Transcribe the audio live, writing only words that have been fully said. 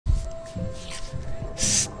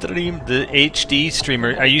stream the HD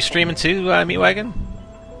streamer. Are you streaming too, Meatwagon?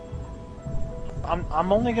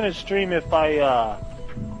 I'm only gonna stream if I'm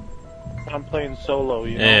playing solo,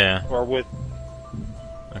 you know, Yeah. or with.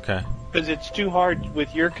 Okay. Because it's too hard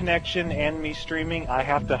with your connection and me streaming. I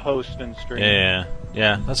have to host and stream.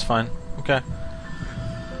 Yeah. That's fine. Okay.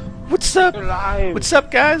 What's up? We're live. What's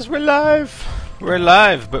up, guys? We're live. We're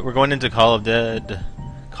live, but we're going into Call of Dead.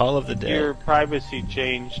 Call of the Dead. Your privacy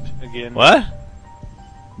changed again. What?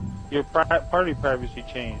 Your party privacy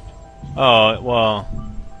changed. Oh, well.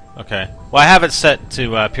 Okay. Well, I have it set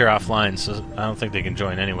to pure offline, so I don't think they can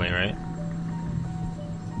join anyway, right?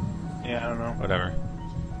 Yeah, I don't know. Whatever.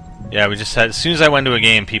 Yeah, we just had. As soon as I went to a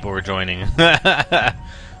game, people were joining. Trying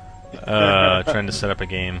to set up a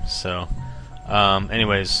game. So,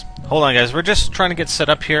 anyways, hold on, guys. We're just trying to get set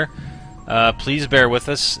up here. Please bear with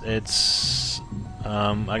us. It's.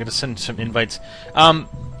 I gotta send some invites.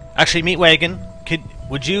 Actually, Meatwagon,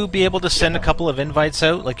 would you be able to send a couple of invites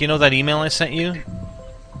out? Like, you know that email I sent you?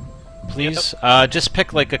 Please. Just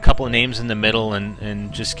pick like a couple of names in the middle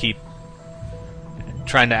and just keep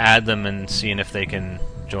trying to add them and seeing if they can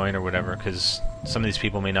join or whatever, because some of these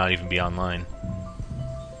people may not even be online.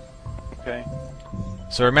 Okay.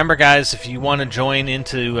 So remember, guys, if you want to join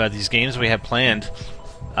into these games we have planned,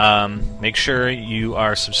 make sure you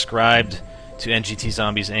are subscribed to NGT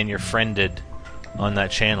Zombies and you're friended on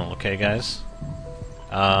that channel, okay, guys?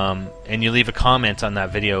 And you leave a comment on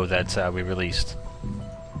that video that we released,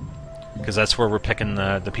 because that's where we're picking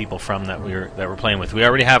the people from that we're playing with. We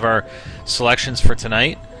already have our selections for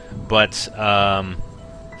tonight, but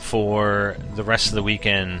for the rest of the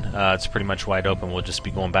weekend, it's pretty much wide open. We'll just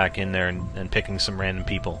be going back in there and picking some random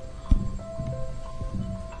people.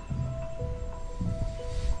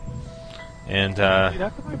 And Dude, how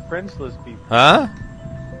come my friends list people? huh?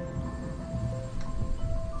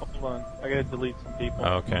 Hold on, I gotta delete some people.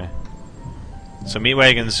 Oh, okay. So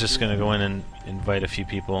Meatwagon's just gonna go in and invite a few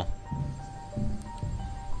people.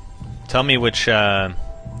 Tell me which IDs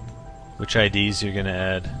you're gonna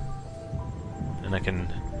add, and I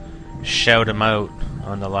can shout them out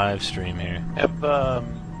on the live stream here.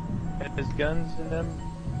 Has Guns in them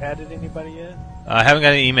added anybody yet? I haven't got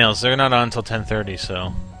any emails. They're not on until 10:30,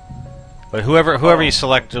 so. But whoever you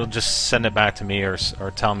select, will just send it back to me or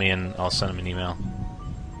tell me, and I'll send them an email.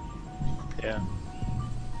 Yeah.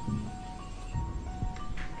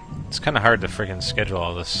 It's kind of hard to freaking schedule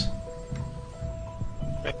all this.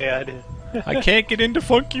 Yeah, I did. I can't get into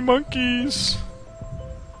Funky Monkeys.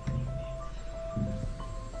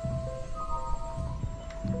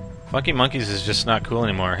 Funky Monkeys is just not cool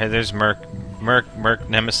anymore. Hey, there's Merc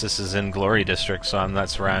Nemesis is in Glory District, so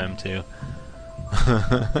that's where I am too.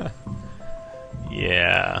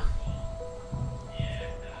 Yeah.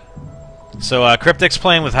 So Cryptic's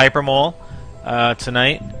playing with Hypermole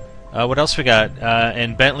tonight. What else we got?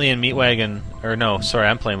 And Bentley and Meatwagon, or no, sorry,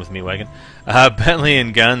 I'm playing with Meatwagon. Bentley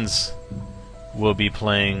and Guns will be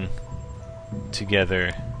playing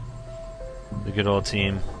together. The good old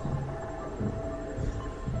team.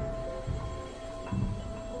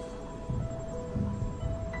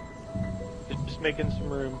 Just making some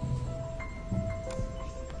room.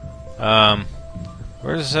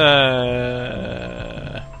 Where's so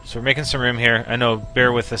we're making some room here. I know,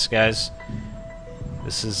 bear with us, guys.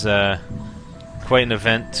 This is quite an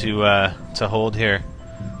event to hold here.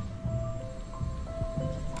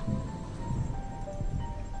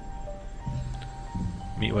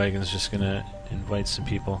 Meatwagon's just gonna invite some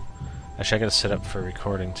people. Actually, I gotta set up for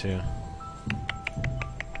recording too.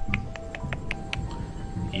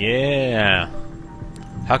 Yeah.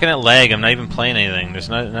 How can it lag? I'm not even playing anything. There's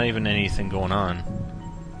not even anything going on.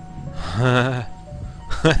 I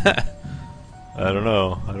don't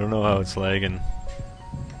know. I don't know how it's lagging.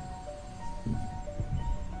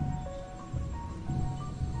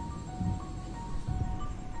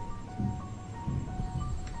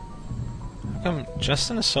 How come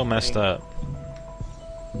Justin is so messed up?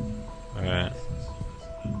 Alright.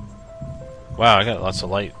 Wow, I got lots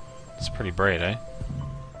of light. It's pretty bright, eh?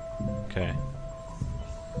 Okay.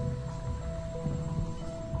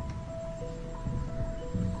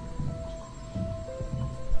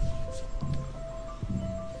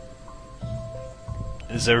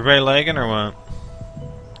 Is everybody lagging or what?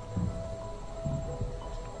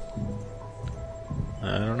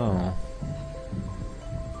 I don't know.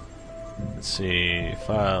 Let's see.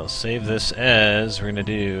 File. Save this as. We're gonna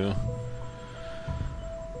do.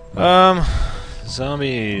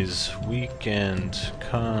 Zombies weekend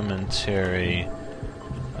commentary.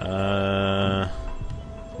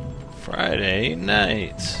 Friday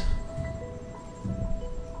night.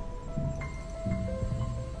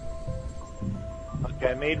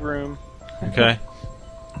 Okay, I made room. Okay.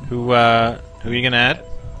 Who are you gonna add?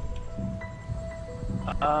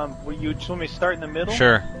 Will you just want me to start in the middle?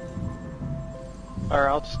 Sure. Or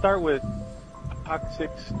I'll start with Toxic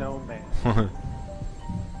Snowman.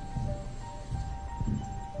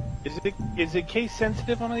 Is it case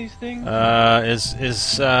sensitive on these things? Is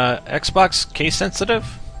Xbox case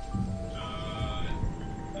sensitive?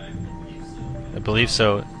 I believe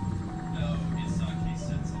so. No, it's not case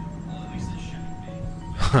sensitive. Well, at least it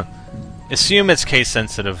shouldn't be. Assume it's case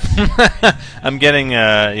sensitive. I'm getting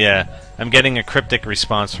I'm getting a cryptic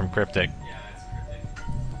response from Cryptic. Yeah, it's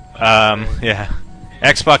cryptic. Yeah.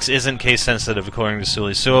 Xbox isn't case sensitive according to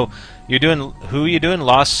Sully. So you're doing who are you doing?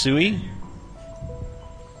 Lost Sui?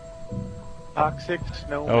 Toxic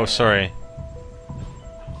Snowman. Oh, sorry.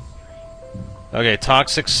 Okay,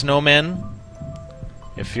 Toxic Snowman.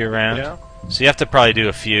 If you're around. Yeah. So you have to probably do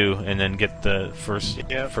a few and then get the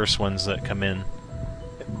Yep. first ones that come in.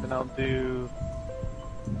 And I'll do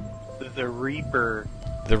the Reaper.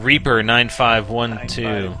 The Reaper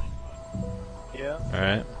 9512. Yeah.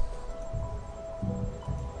 Alright.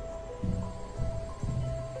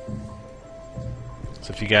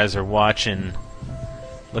 So if you guys are watching,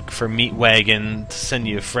 look for Meatwagon to send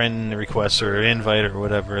you a friend request or invite or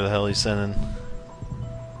whatever the hell he's sending.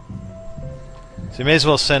 So you may as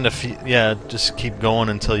well send a few. Yeah, just keep going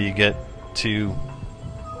until you get to.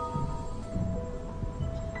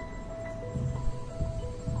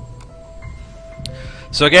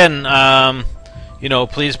 So again, you know,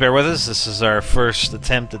 please bear with us. This is our first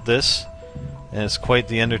attempt at this, and it's quite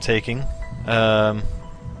the undertaking.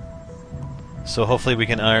 So hopefully we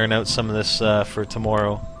can iron out some of this for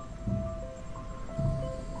tomorrow.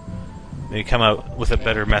 Maybe come out with a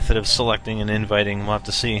better method of selecting and inviting. We'll have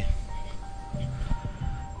to see.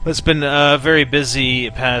 But it's been very busy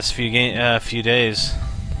past few days.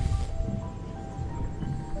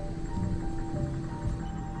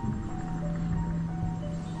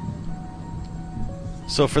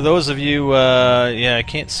 So for those of you, yeah, I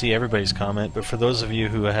can't see everybody's comment, but for those of you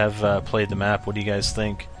who have played the map, what do you guys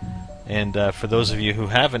think? And for those of you who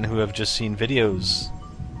haven't, who have just seen videos,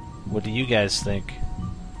 what do you guys think?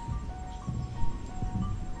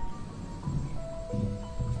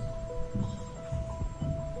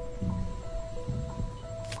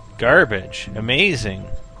 Garbage. Amazing.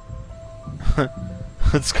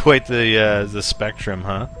 That's quite the spectrum,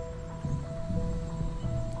 huh?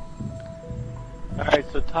 Alright,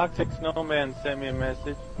 so Toxic Snowman sent me a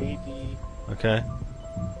message. AD. Okay.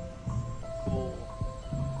 Cool.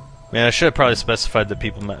 Man, I should have probably specified that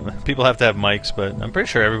people have to have mics, but I'm pretty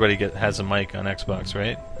sure everybody has a mic on Xbox,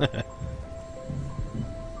 right?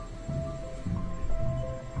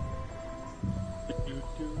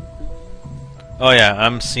 Oh yeah,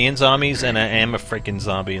 I'm seeing zombies, and I am a freaking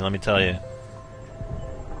zombie. Let me tell you.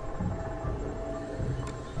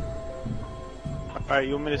 Alright,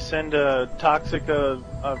 you want me to send a Toxic a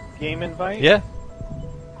game invite? Yeah,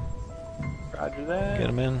 Roger that. get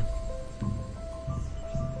him in.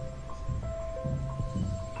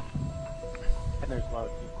 And there's a lot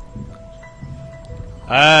of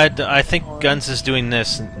people. I think Guns is doing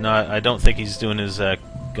this. Not, I don't think he's doing his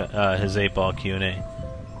 8-ball Q&A.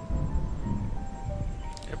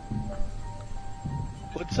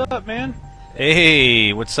 What's up, man?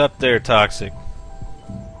 Hey, what's up there, Toxic?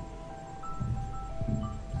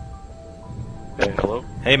 Hey, hello?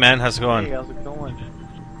 Hey man, how's it going? Hey, how's it going?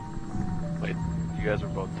 Wait, you guys were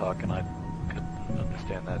both talking, I couldn't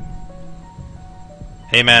understand that.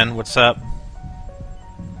 Hey man, what's up?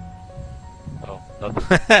 Oh,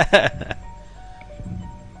 nothing.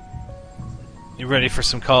 You ready for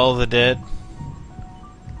some Call of the Dead?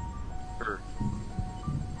 Sure.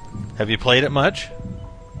 Have you played it much?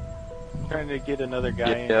 Trying to get another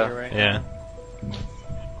guy in Yeah. here right Yeah. now.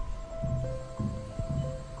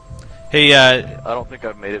 Hey, I don't think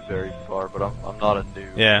I've made it very far, but I'm not a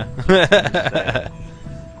noob. yeah.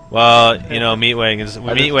 Well, you know,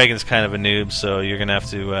 Meatwagon's kind of a noob, so you're gonna have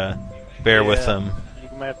to bear with Yeah. him.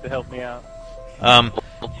 You might have to help me out. I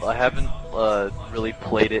haven't really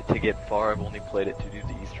played it to get far. I've only played it to do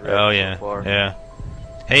the Easter eggs Oh yeah, so far. yeah.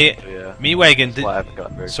 Hey, So, yeah. Meatwagon, That's why I haven't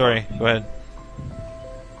gotten very sorry, go ahead.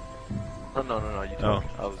 far. No, you Oh. talk.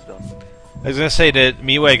 I was done. I was gonna say to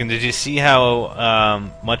Meatwagon, did you see how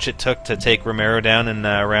much it took to take Romero down in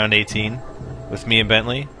round 18 with me and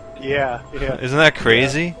Bentley? Yeah. Isn't that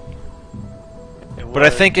crazy? It But I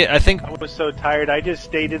was. think I was so tired. I just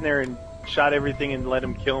stayed in there and shot everything and let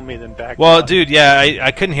him kill me, then back. Well, out. dude, yeah,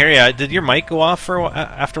 I couldn't hear you. Did your mic go off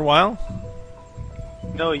after a while?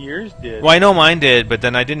 No, yours did. Well, I know mine did, but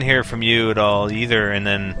then I didn't hear from you at all either. And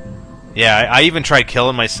then Yeah, I even tried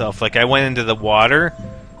killing myself. Like, I went into the water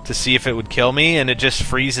to see if it would kill me, and it just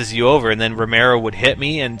freezes you over, and then Romero would hit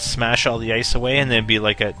me and smash all the ice away, and then be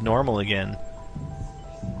like at normal again.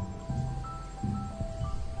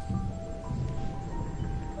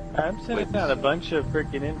 I'm sending out a bunch of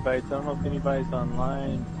freaking invites. I don't know if anybody's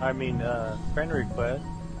online. I mean, friend request.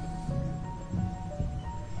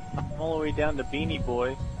 I'm all the way down to Beanie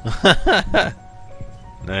Boy.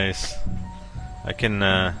 Nice. I can,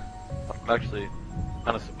 I'm actually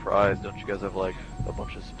kind of surprised. Don't you guys have like a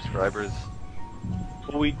bunch of subscribers?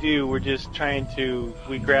 Well, we do. We're just trying to.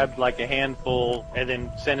 We grabbed like a handful and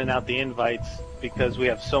then sending out the invites because we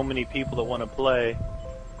have so many people that want to play.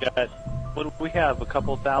 Got what do we have? A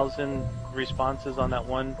couple thousand responses on that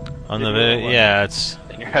one. on the video, yeah, it's.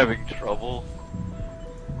 And you're having trouble?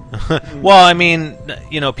 Well, I mean,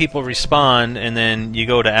 you know, people respond, and then you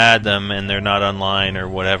go to add them, and they're not online or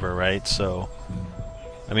whatever, right? So,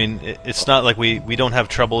 I mean, it's not like we don't have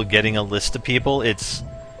trouble getting a list of people. It's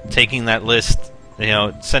taking that list, you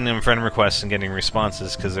know, sending them friend requests and getting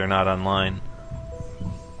responses because they're not online.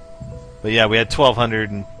 But yeah, we had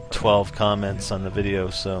 1,212 comments on the video,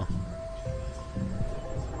 so.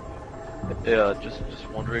 Yeah, just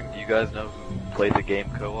wondering, do you guys know who played the game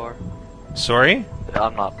Coar? Sorry?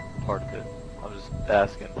 I'm not part of it. I'm just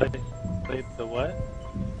asking. Played the what?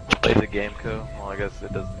 Play the game Co. Well, I guess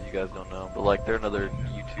it does. You guys don't know, but like they're another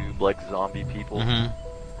YouTube like zombie people,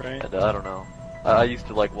 Right. and I don't know. I used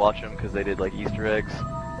to like watch them because they did like Easter eggs.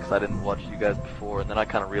 Because I didn't watch you guys before, and then I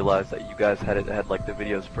kind of realized that you guys had like the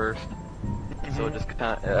videos first. So it just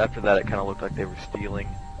kind of after that, it kind of looked like they were stealing.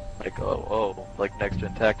 Like like Next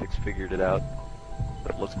Gen Tactics figured it out.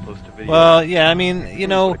 But it looks close to video. Well, yeah, I mean, you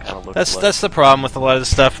know, that's that's the problem with a lot of the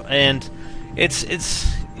stuff, and it's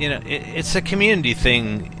you know, it's a community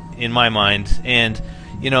thing in my mind, and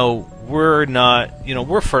you know, we're not, you know,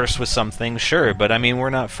 we're first with some things, sure, but I mean, we're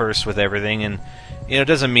not first with everything, and you know, it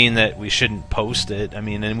doesn't mean that we shouldn't post it. I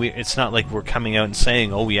mean, and it's not like we're coming out and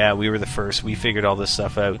saying, oh yeah, we were the first, we figured all this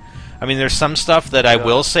stuff out. I mean, there's some stuff that I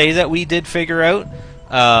will say that we did figure out.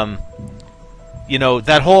 You know,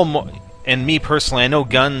 that whole and me personally, I know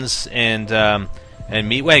Guns and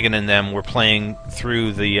Meatwagon and them were playing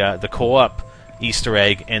through the co-op Easter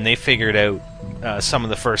egg, and they figured out some of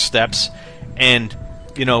the first steps. And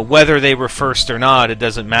you know, whether they were first or not, it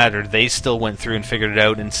doesn't matter. They still went through and figured it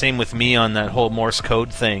out. And same with me on that whole Morse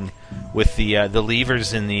code thing with the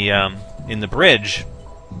levers in the bridge.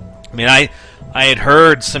 I mean, I had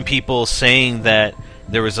heard some people saying that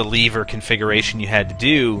there was a lever configuration you had to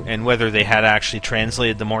do, and whether they had actually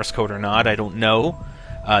translated the Morse code or not, I don't know.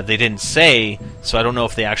 They didn't say, so I don't know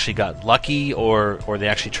if they actually got lucky or they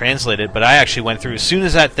actually translated. But I actually went through, as soon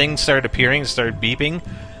as that thing started appearing and started beeping,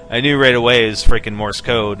 I knew right away it was freaking Morse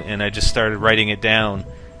code, and I just started writing it down,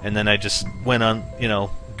 and then I just went on, you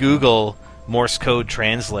know, Google Morse code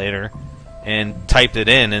translator and typed it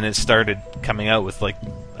in, and it started coming out with like,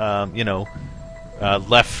 you know,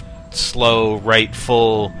 left slow, right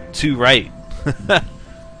full, to right. So I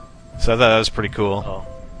thought that was pretty cool. Oh.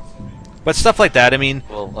 But stuff like that, I mean,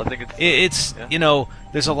 Well, I think it's yeah. you know,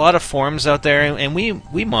 there's a lot of forums out there, and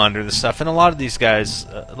we monitor the stuff, and a lot of these guys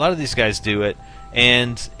do it,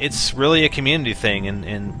 and it's really a community thing,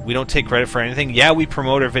 and we don't take credit for anything. Yeah, we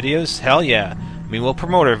promote our videos. Hell yeah. I mean, we'll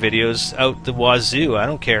promote our videos out the wazoo. I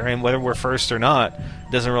don't care, and whether we're first or not,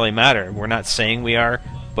 doesn't really matter. We're not saying we are,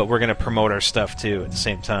 but we're going to promote our stuff too at the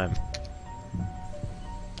same time.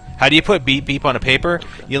 How do you put beep beep on a paper?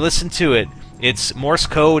 You listen to it. It's Morse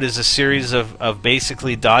code is a series of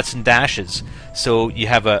basically dots and dashes. So you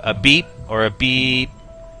have a beep or a beep,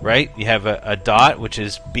 right? You have a dot, which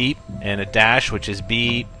is beep, and a dash, which is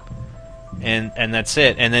beep, and that's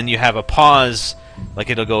it. And then you have a pause, like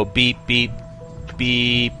it'll go beep beep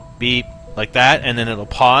beep beep like that, and then it'll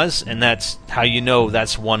pause, and that's how you know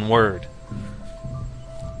that's one word.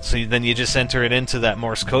 So then you just enter it into that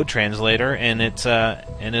Morse code translator, and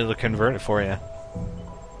it'll convert it for you.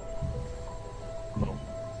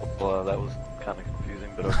 Well, that was kind of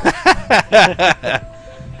confusing, but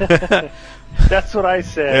okay. That's what I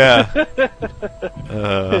said.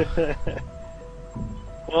 Yeah.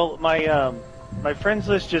 Well, my friends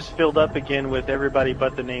list just filled up again with everybody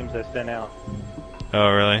but the names I sent out. Oh,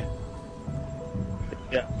 really?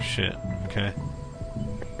 Yeah. Shit. Okay.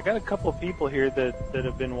 I got a couple people here that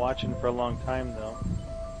have been watching for a long time, though.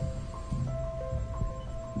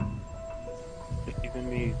 Giving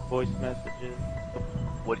me voice messages.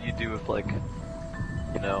 What do you do if, like,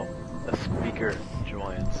 you know, a speaker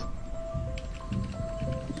joins?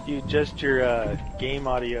 You adjust your game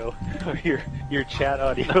audio or your chat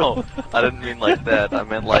audio. No, I didn't mean like that. I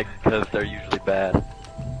meant like because they're usually bad.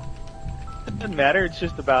 doesn't matter. It's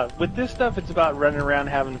just about with this stuff. It's about running around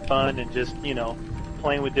having fun and just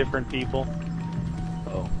playing with different people.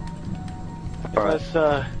 Oh. All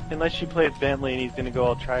right. Unless you play with Bentley and he's gonna go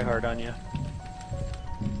all try hard on you.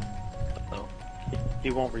 Oh.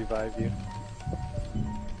 He won't revive you.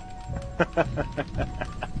 That's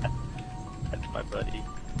my buddy.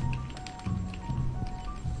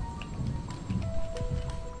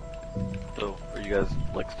 So, are you guys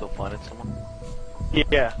like still finding someone?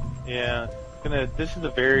 Yeah. This is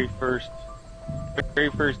the very first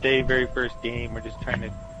day, very first game. We're just trying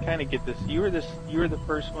to kind of get this. You were the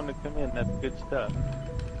first one to come in. That's good stuff.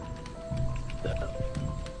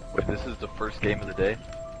 Wait, this is the first game of the day?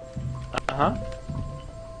 Uh-huh.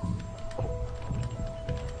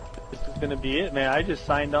 This is gonna be it, man. I just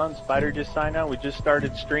signed on. Spider just signed on. We just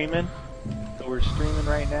started streaming. So we're streaming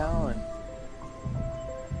right now, and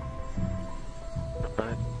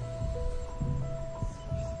Right.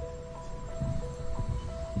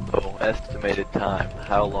 So, estimated time.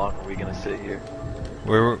 How long are we gonna sit here?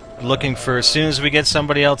 We're looking for as soon as we get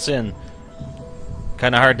somebody else in.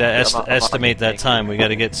 Kind of hard to I'm not estimate that thinking. time. We got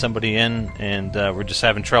to get somebody in, and we're just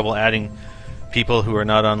having trouble adding people who are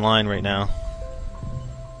not online right now.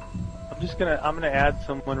 I'm gonna add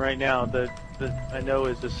someone right now that I know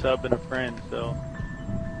is a sub and a friend. So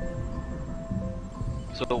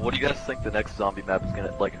what do you guys think the next zombie map is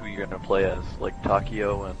gonna like? Who you're gonna play as? Like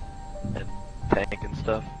Takio and Tank and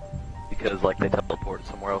stuff? Because like they teleport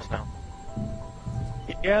somewhere else now.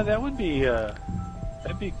 yeah, that'd be cool.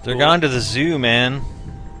 They're gone to the zoo, man.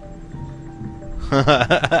 But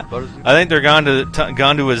I think they're gone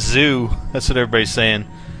to a zoo. That's what everybody's saying.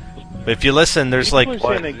 But if you listen, there's People like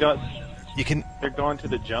are saying you can, they're going to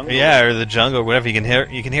the jungle. yeah, or the jungle, or whatever. You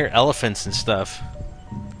can hear elephants and stuff.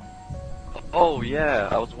 Oh yeah,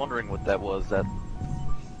 I was wondering what that was. That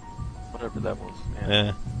whatever that was.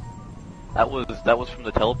 Yeah. That was from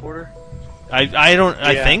the teleporter. I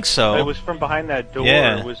Yeah, think so. It was from behind that door.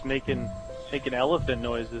 Yeah. It was making elephant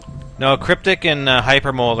noises. No, Cryptic and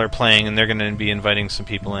Hypermole are playing, and they're going to be inviting some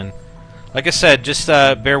people in. Like I said, just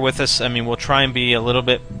bear with us. I mean, we'll try and be a little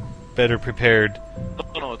bit better prepared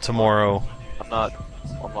No, it's tomorrow. I'm not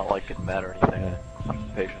like getting mad or anything. Yeah. I'm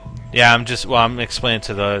patient. Yeah, I'm explaining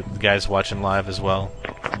to the guys watching live as well.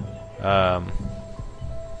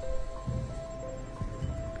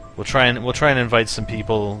 We'll try and invite some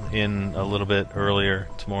people in a little bit earlier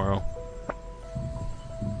tomorrow.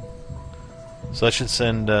 So I should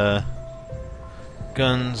send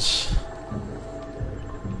guns.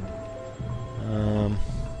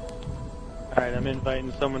 Alright, I'm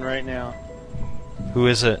inviting someone right now. Who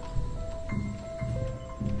is it?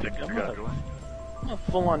 I'm a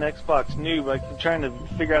full-on Xbox noob. I'm trying to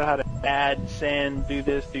figure out how to add, send, do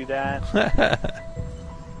this, do that.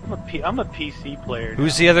 I'm a PC player.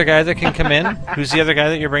 Who's the other guy that can come in? Who's the other guy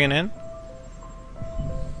that you're bringing in?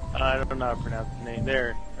 I don't know how to pronounce the name.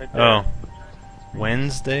 There, right there. Oh,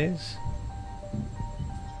 Wednesdays.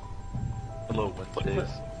 Hello, Wednesdays.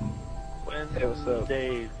 Hey, what's up?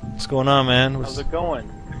 Dave. What's going on, man? How's it going?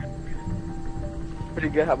 Pretty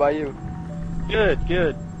good. How about you? Good,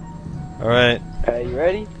 good. All right. You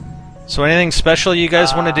ready? So, anything special you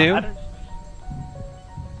guys want to do?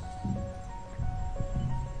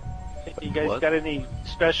 You guys What? got any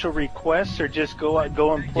special requests, or just go and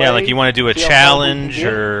play? Yeah, like you want to do a See how far we can challenge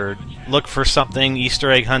get? or look for something,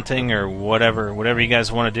 Easter egg hunting or whatever you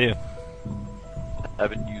guys want to do.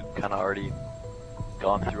 Haven't you kind of already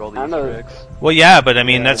gone through all the I know. Easter eggs? Well, yeah, but I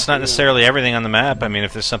mean, Yeah, that's not necessarily everything on the map. I mean,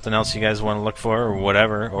 if there's something else you guys want to look for or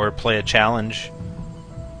whatever, or play a challenge.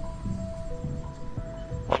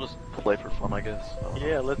 I'll just play for fun, I guess.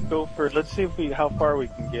 Yeah, let's see how far we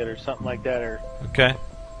can get, or something like that, or Okay.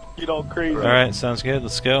 get all crazy. All right, sounds good.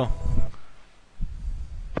 Let's go.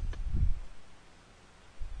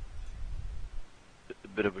 A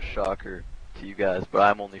bit of a shocker to you guys, but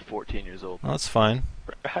I'm only 14 years old. Well, that's fine.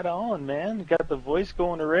 Right on, man. You got the voice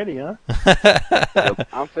going already, huh?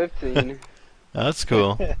 I'm 15. That's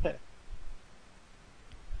cool.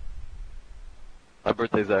 My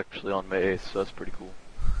birthday's actually on May 8th, so that's pretty cool.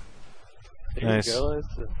 There Nice. you go.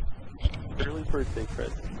 It's an early birthday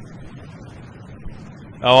present.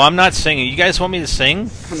 Oh, I'm not singing. You guys want me to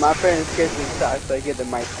sing? My parents gave me socks, so I get the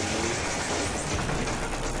mic from me.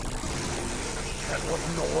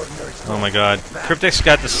 Oh my god. Cryptic's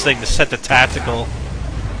got this thing to set the tactical.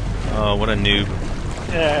 Oh, what a noob.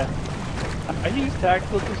 Yeah. I use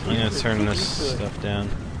tactical just I'm gonna used to turn get this used to it. stuff down.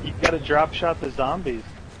 You gotta drop shot the zombies.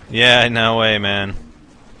 Yeah, no way, man.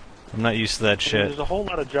 I'm not used to that shit. There's a whole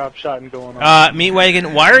lot of drop shotting going on.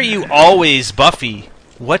 Meatwagon, why are you always Buffy?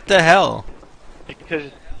 What the hell?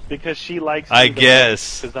 Because she likes I me the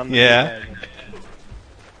guess. most, 'cause I'm the Yeah. Meatwagon.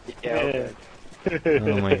 Yeah.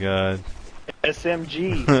 Oh my god.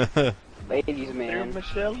 SMG. Ladies, They're man.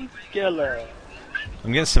 Michelle Geller.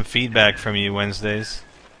 I'm getting some feedback from you Wednesdays.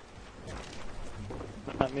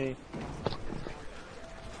 Not me.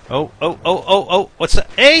 Oh, what's that?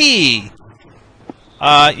 Hey!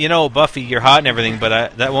 You know, Buffy, you're hot and everything,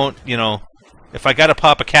 but that won't, you know, if I gotta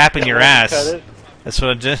pop a cap in your Cut ass, it.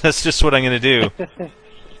 that's just what I'm gonna do.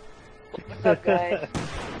 What's up, guys?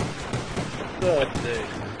 Wednesday,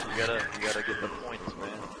 you gotta get the points, man.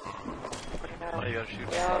 Why you gotta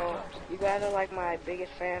shoot Yo, you guys are like my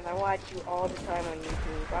biggest fans. I watch you all the time on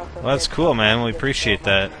YouTube. Well, that's cool, man. We appreciate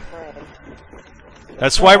that.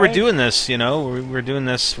 That's why we're doing this, you know. We're doing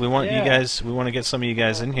this. We want you guys. We want to get some of you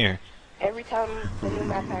guys in here. Every time the new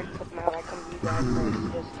map pack comes out, I come to you guys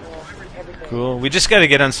first. Just everything. Cool. We just got to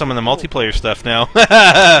get on some of the multiplayer stuff now.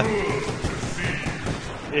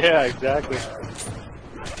 Yeah, exactly.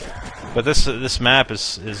 But this map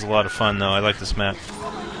is a lot of fun, though. I like this map.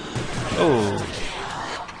 Oh.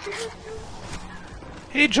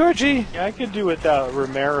 Hey, Georgie. Yeah, I could do without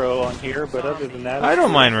Romero on here, but other than that, I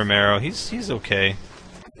don't mind Romero. He's okay.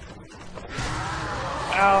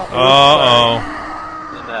 Ow, Uh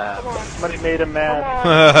somebody made him mad.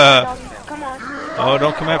 oh. Come on. Oh,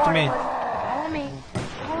 don't come after me. Follow me.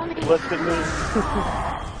 Follow me. What's the move?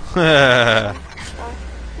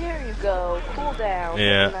 There you go. Cool down.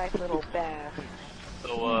 Yeah. Take a nice little bath. So,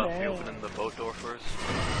 we opening the boat door first?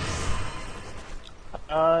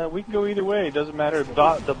 We can go either way. It doesn't matter.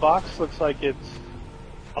 The box looks like it's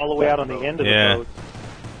all the way out on the end of Yeah. the boat.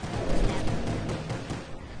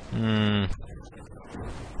 Hmm.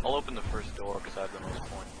 I'll open the first door because I have the most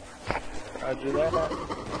points. Roger that.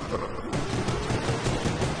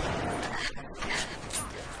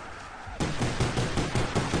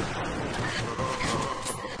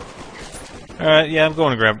 Alright, yeah, I'm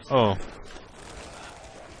going to grab... Oh.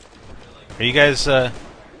 Are you guys, Oh,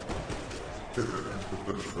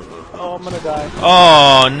 I'm gonna die.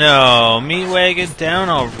 Oh, no. Meatwagon down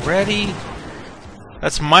already?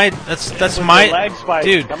 That's my... That's With the my... lag spike.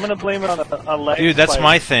 Dude. I'm gonna blame it on a lag Dude, that's spike.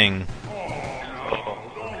 my thing.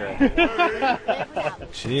 Okay.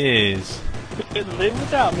 Jeez. You couldn't live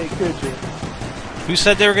without me, could you? Who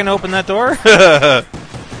said they were going to open that door? Wait, I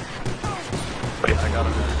got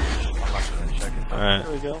him. I'm not gonna check it. Alright.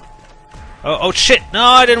 There we go. Oh, shit! No,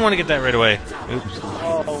 I didn't want to get that right away. Oops.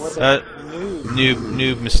 Oh, what a noob.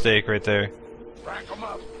 Noob mistake right there.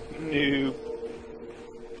 Noob.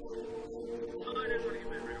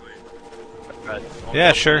 Right,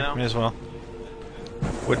 Yeah, sure. now? May as well.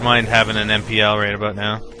 Wouldn't mind having an MPL right about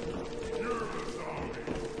now.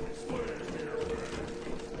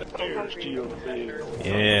 There's GOP.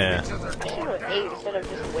 Yeah. I should have ate instead of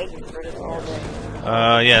just waiting for this all day.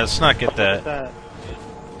 Yeah, let's not get that. That.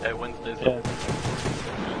 Hey, Wednesday's Yeah. up.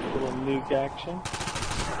 Little nuke action.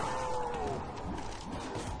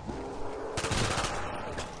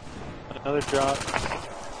 Another drop.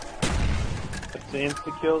 That's the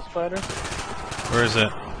insta-kill, Spider. Where is it?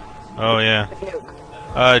 Oh, yeah.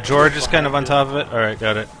 George is kind of on top of it. Alright,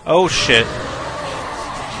 got it. Oh, shit.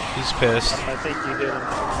 He's pissed. I think you did him.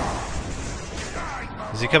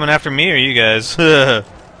 Is he coming after me or you guys? He's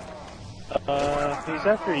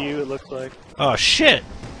after you, it looks like. Oh, shit!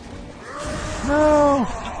 No!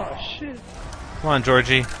 Oh, shit. Come on,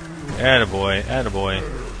 Georgie. Attaboy, attaboy.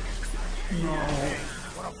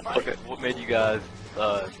 Okay, what made you guys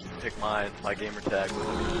pick my gamer tag?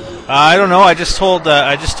 I don't know. I just told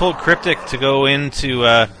Cryptic to go into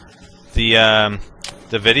the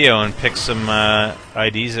video and pick some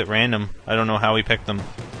IDs at random. I don't know how he picked them.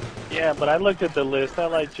 Yeah, but I looked at the list. I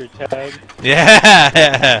liked your tag.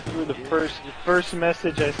 Yeah. You were the first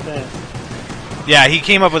message I sent. Yeah, he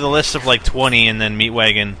came up with a list of like 20, and then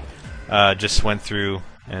Meatwagon just went through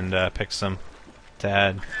and picked some to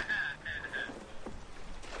add.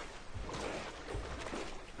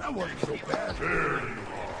 That wasn't so bad.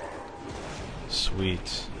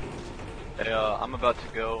 Sweet. Hey, I'm about to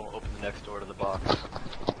go open the next door to the box.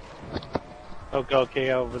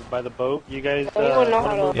 Okay, over by the boat. You guys. Anyone know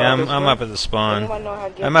how to- Yeah, I'm up at the spawn. Anyone know how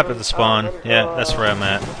to get I'm up from, at the spawn. Yeah, that's where I'm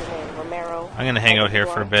at. what's his name, Romero? I'm gonna hang out here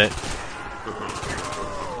for a bit.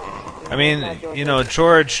 I mean, you know,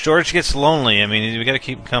 George gets lonely. I mean, we gotta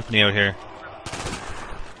keep him company out here.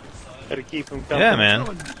 Gotta keep him company. Yeah, man.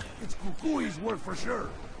 It's Kukui's word for sure.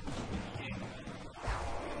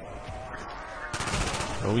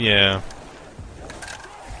 Oh yeah.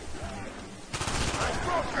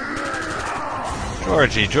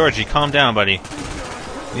 Georgie, calm down, buddy.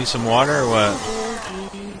 Need some water or what?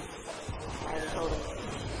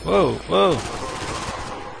 Whoa.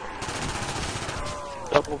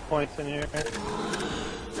 Double points in here.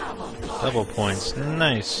 Double points.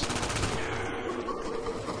 Nice.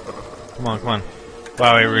 Come on, come on.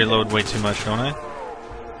 Wow, I reload way too much, don't I?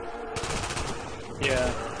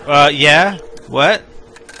 Yeah. Yeah? What?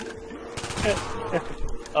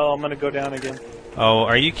 Oh, I'm gonna go down again. Oh,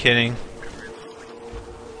 are you kidding?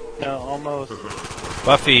 No, almost.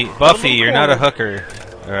 Buffy, you're not a hooker.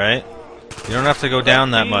 Alright? You don't have to go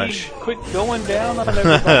down that much. Quit going down on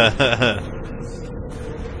everybody.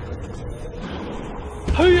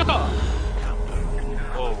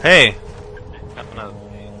 Hey!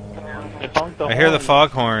 It honked the I hear the horn.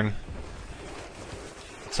 foghorn.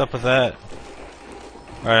 What's up with that?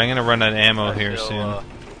 Alright, I'm gonna run out of ammo here So, soon.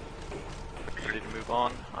 ready to move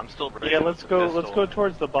on? I'm still ready. Yeah, let's go. Let's go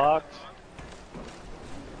towards the box.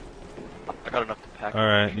 I got enough to pack.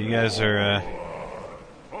 Alright, you guys are,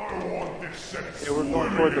 Yeah, we're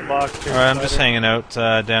going toward the box. Here, Alright, I'm just Spider. hanging out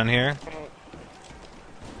down here.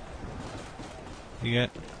 You get...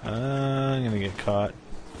 I'm gonna get caught.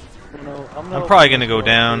 No, I'm probably gonna go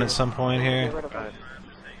down at some point here. Right.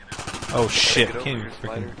 Oh shit, Get over can't here, even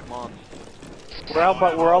Spider. freaking... Come on. We're out,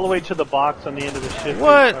 but we're all the way to the box on the end of the ship.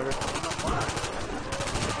 What? Here, Spider.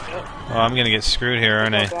 Oh, I'm gonna get screwed here,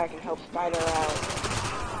 aren't Go I? back and help Spider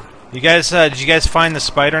out. You guys, did you guys find the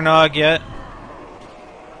spider nog yet?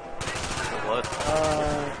 What?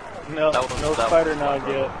 No, That was- no that spider was nog my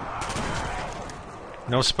yet.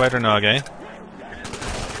 No spider nog, eh?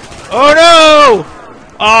 Oh no!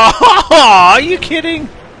 Oh, are you kidding?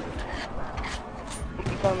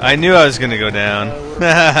 I knew I was gonna go down.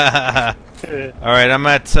 Alright, I'm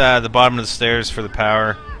at the bottom of the stairs for the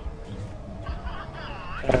power.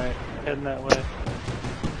 Alright, heading that way.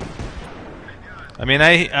 I mean,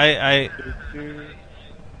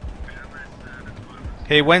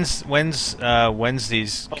 Hey,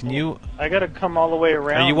 Wednesdays? Can you? I gotta come all the way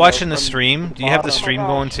around. Are you though, watching the from stream? Do you have the bottom. stream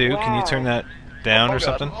going too? Can you turn that down Oh, or God.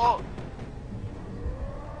 something? Oh.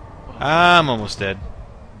 I'm almost dead.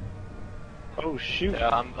 Oh shoot! Yeah,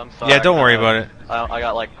 I'm sorry. Yeah, don't I worry kinda- about it. I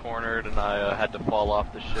got like cornered and I had to fall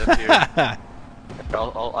off the ship here.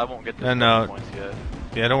 I won't get the No. points yet.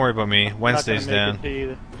 Yeah, don't worry about me. Not gonna Wednesday's make down. it to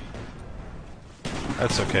you.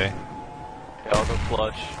 That's okay. Yeah, I'll go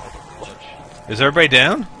clutch. Clutch. Is everybody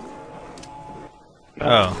down?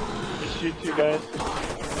 Oh. Just you two guys.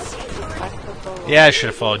 Yeah, I should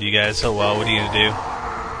have followed you guys. Oh well, what are you gonna do?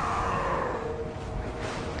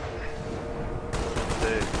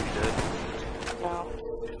 Dude, you dead? No.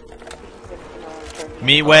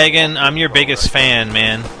 Meatwagon, I'm your biggest fan,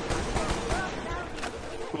 man.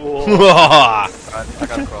 Cool. Alright, I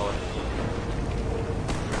gotta crawl it.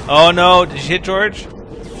 Oh no, did you hit George?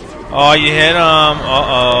 Oh, you hit him.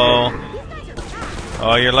 Uh-oh.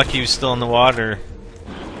 Oh, you're lucky he was still in the water.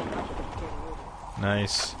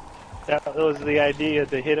 Nice. That was the idea,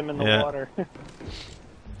 to hit him in the Yeah. water.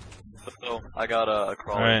 So, I got a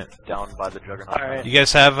crawler Alright. down by the juggernaut. Alright. You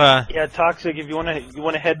guys have, Yeah, Toxic, if you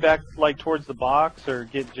wanna head back like towards the box or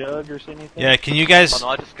get Jug or anything. yeah, can you guys... Oh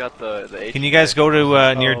no, I just got the Can you guys go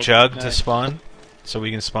to near Oh, Jug to nice. spawn? So we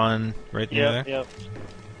can spawn right near Yep, there? yep.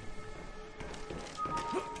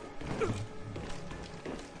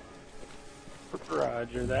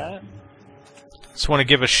 Roger that. Just want to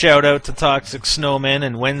give a shout out to Toxic Snowman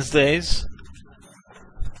and Wednesdays.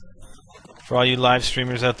 For all you live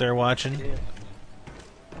streamers out there watching.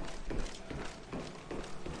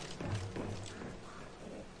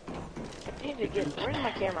 I need to get. Where's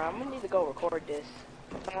my camera? I'm gonna need to go record this.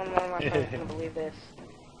 One of my friends is gonna believe this.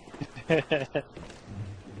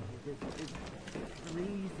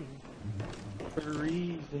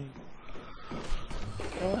 Freezing.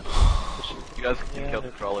 You guys can Yeah. kill the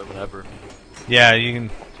crawler whenever. Yeah, you can...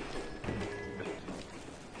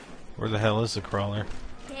 Where the hell is the crawler?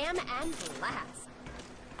 Damn and blast.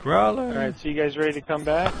 Crawler! Alright, so you guys ready to come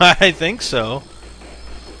back? I think so.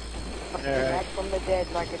 Back from the dead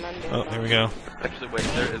like an undead. Oh, here we go. Actually, wait,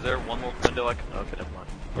 is there one more window I can... Okay, never mind.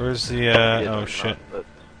 Where's the, Yeah, oh no, shit. But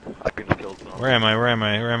I can kill some. Where am I? Where am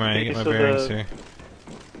I? Where am I? Get my So bearings the- here.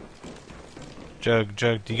 Jug,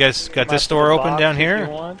 Jug. Do you guys got Come this out to door the open box down if here? you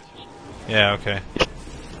want. Yeah, okay.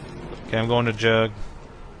 Okay, I'm going to Jug.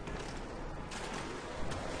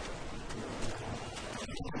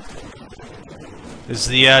 Is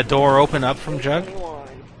the door open up from Jug?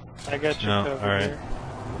 I got you No, covered alright. here.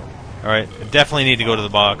 Alright, I definitely need to go to the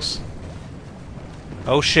box.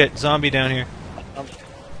 Oh shit, zombie down here. Um,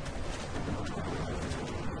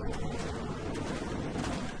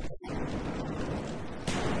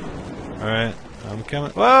 Alright, I'm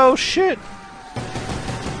coming. Whoa, shit!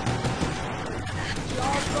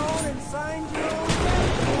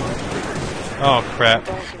 Oh crap.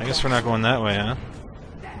 I guess we're not going that way, huh?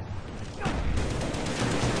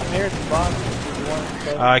 here at the box. If you want to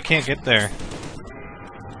go. I can't get there.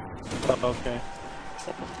 Oh, okay.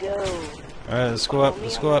 Let's go. Alright, let's go up.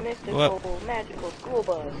 Let's go up. Go up. Mystical, magical school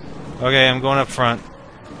bus. Okay, I'm going up front.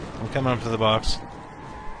 I'm coming up to the box.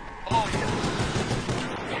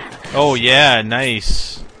 Oh yeah,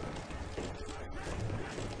 nice.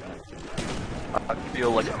 I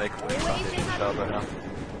feel like a make-a-wish child right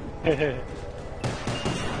now.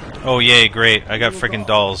 Oh yay, great. I got freaking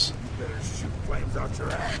dolls. Better shoot flames out your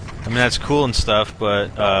ass. I mean, that's cool and stuff,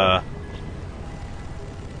 but,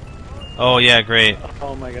 oh yeah, great.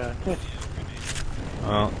 Oh my god.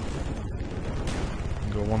 Well,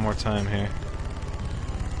 go one more time here.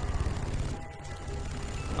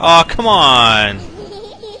 Oh, come on!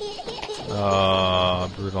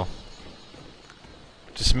 Oh, brutal.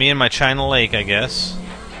 Just me and my China Lake, I guess.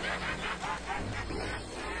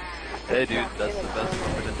 Hey dude, that's the best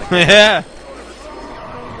weapon in the game. Yeah!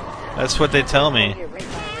 That's what they tell me. Get right by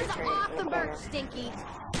Hands the train off in the the bird, corner. Stinky.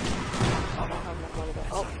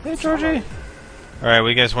 Oh, Hey, Georgie! Alright, what do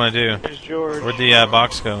you guys want to do? There's George. Where'd the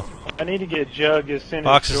box go? I need to get Jug as soon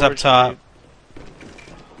Box as is George up top.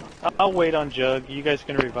 leaves. I'll wait on Jug. You guys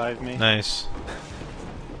can revive me. Nice.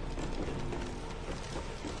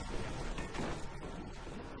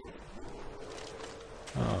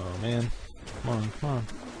 Oh man. Come on, come on.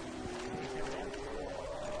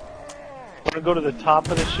 Want to go to the top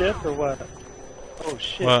of the ship or what? Oh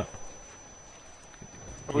shit. What?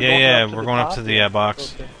 Are we Yeah, going yeah, up to we're the going up top? to the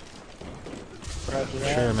box. Okay. Roger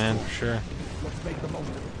that. Sure, man, sure. Let's make the most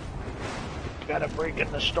of it. Gotta break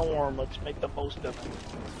in the storm. Let's make the most of it.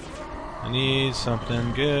 I need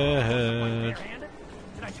something good.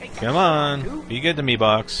 Come on, be good to me,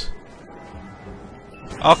 box.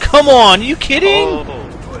 Oh, come on! You kidding? Oh,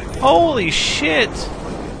 Holy shit!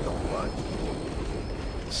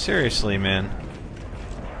 Seriously, man.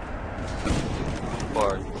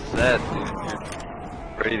 far sad, dude.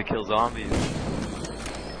 You're ready to kill zombies.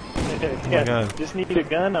 Yeah, God. just need a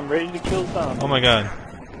gun. I'm ready to kill zombies. Oh my god.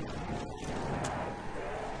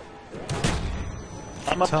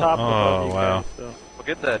 I'm up Tell- top. oh, above you wow. guys, so. Well,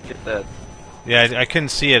 get that, get that. Yeah, I couldn't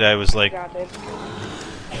see it. I was like, got this.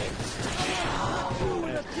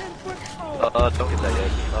 Don't get that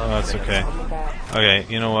yet. oh, that's okay. I'm back. Okay,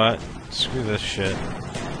 you know what? Screw this shit.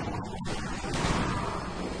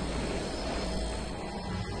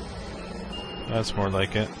 That's more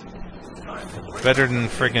like it. Better than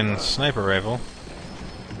friggin' sniper rifle.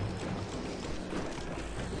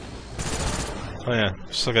 Oh yeah,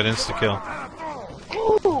 still got insta kill.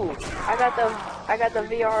 Ooh, I got the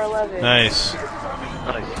VR11. Nice.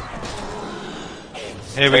 Nice.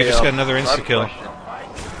 Hey, we just got another I have insta a kill. question.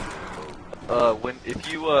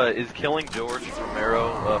 If you is killing George Romero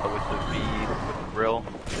with the grill,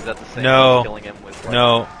 is that the same No. as killing him with like,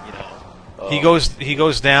 No. you know? He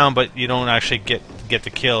goes down, but you don't actually get the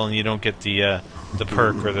kill, and you don't get the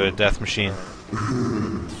perk or the death machine.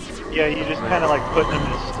 Yeah, you just kind of like putting him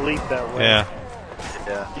to sleep that way. Yeah.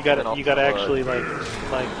 Yeah. You gotta And you gotta also, actually like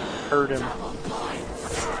hurt him.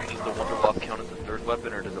 Does the Wonder Walk count as the third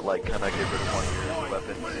weapon, or does it like kind of get rid of one of your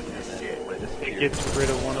weapons and then let it It disappear? gets rid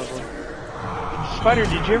of one of them. Spider,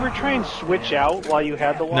 did you ever try and switch out while you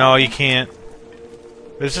had the one? No, you can't.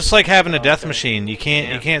 It's just like having a death machine. You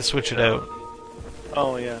can't switch it out,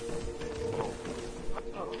 Oh yeah.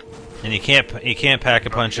 and you can't pack a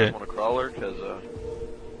punch You it. guys want a crawler? Because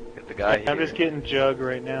get the guy here. I'm just getting Jug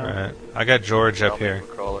right now. Alright, I got George I'll up make here. him a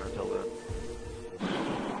crawler until then.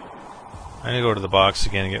 I need to go to the box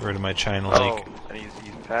again and get rid of my China Lake. Oh, and he's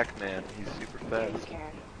Pac-Man. He's super fast.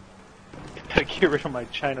 Gotta get rid of my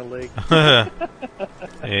China Lake.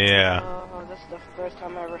 Yeah. Oh, this is the first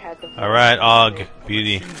time I ever had the. Alright, Og,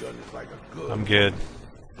 beauty. Machine gun is like a good I'm good.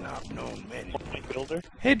 and I've known many. Builder.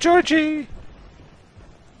 Hey, Georgie!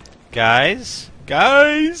 Guys?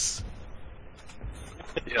 Guys?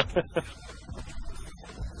 Yeah.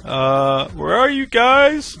 Where are you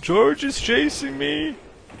guys? George is chasing me.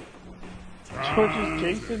 George is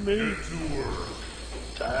chasing me.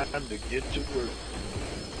 Time to get to work.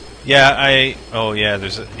 Yeah, oh yeah,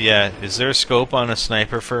 is there a scope on a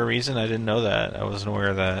sniper for a reason? I didn't know that. I wasn't aware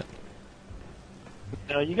of that.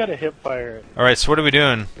 No, you gotta hip fire it. Alright, so what are we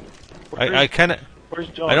doing? I kinda, Where's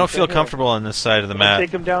John? I don't feel Right here. comfortable on this side of the We'll map.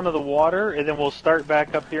 take him down to the water, and then we'll start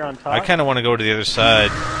back up here on top. I kinda wanna go to the other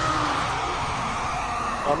side.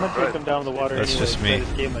 I'm gonna take him down to the water. That's anyway, just so I me.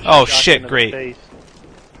 gave him a Oh, shotgun shit, to the great. face.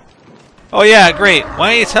 Oh yeah, great.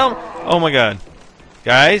 Why don't you tell me? Oh my god.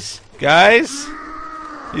 Guys? Guys?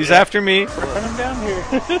 He's after me. Run him down here.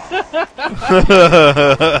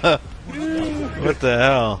 What the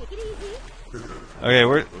hell? Okay,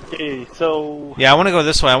 we're... Okay, so Yeah, I want to go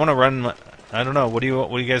this way. I want to run... I don't know. What do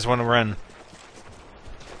you guys want to run?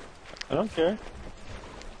 I don't care.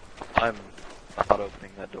 I'm not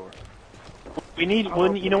opening that door. We need,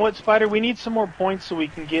 you know what, Spider? We need some more points so we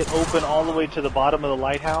can get open all the way to the bottom of the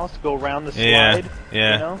lighthouse, go around the slide.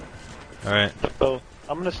 Yeah. You know? Alright. So,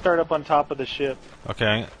 I'm gonna start up on top of the ship.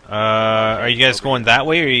 Okay. Are you guys going that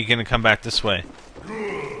way, or are you gonna come back this way?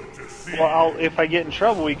 Well, if I get in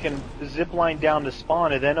trouble, we can zip line down to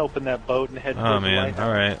spawn and then open that boat and head Oh towards the man. lighthouse.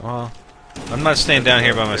 Alright. Well, I'm not staying down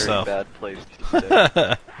here by Very myself. bad place to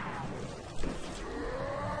stay.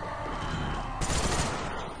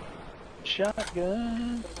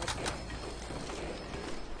 Shotgun.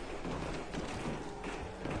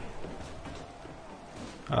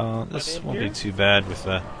 Oh, this in won't be here? too bad with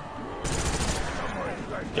the.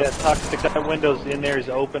 Yeah, toxic. That window's in there is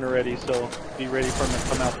open already, so be ready for him to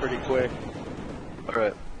come out pretty quick.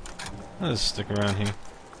 Alright. I'll just stick around here.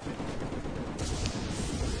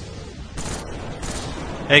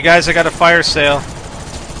 Hey guys, I got a fire sale.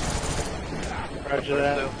 Roger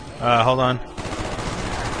that. Hold on.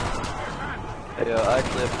 Hey, I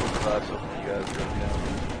actually have 45, so if you guys go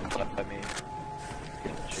down by me.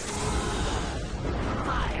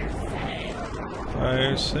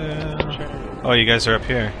 Fire sale. Oh, you guys are up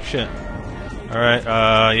here. Shit. Alright,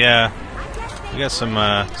 yeah. We got some,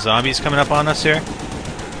 zombies coming up on us here.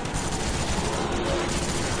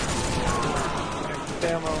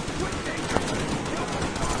 Ammo.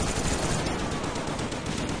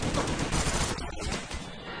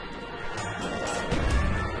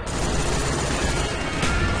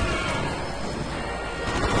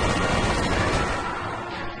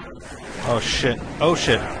 Oh shit. Oh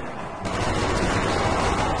shit. Watch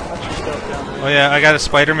yourself down there. Oh yeah, I got a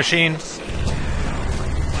spider machine.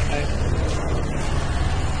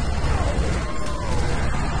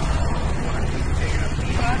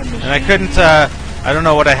 And I couldn't, I don't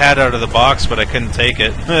know what I had out of the box, but I couldn't take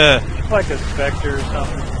it. It's like a specter or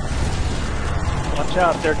something. Watch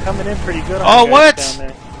out, they're coming in pretty good on Oh, you guys what? down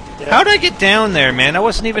there. Yeah. How'd I get down there, man? I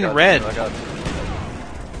wasn't even red. I got you.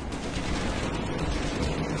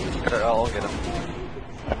 Here, I'll get him.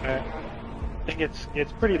 Alright. I think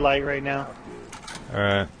it's pretty light right now.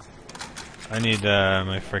 Alright. I need,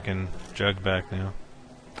 my frickin' jug back now.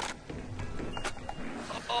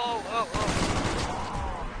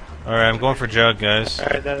 Alright, I'm going for jug, guys.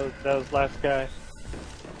 Alright, that was last guy.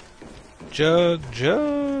 Jug,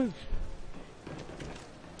 jug.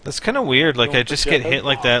 That's kind of weird. Like, I just get hit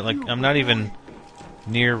like that. Like, I'm not even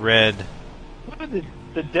near red.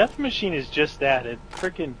 The death machine is just that. It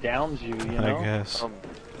freaking downs you, you know? I guess.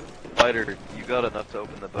 Spider, you got enough to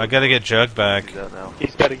open the boat. I gotta get jug back. Do that now.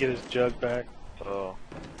 He's got to get his jug back. Oh.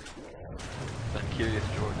 I'm curious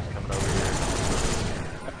George is coming over here.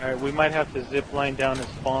 Alright, we might have to zip line down to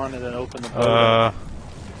spawn and then open the boat.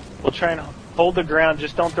 We'll try and hold the ground.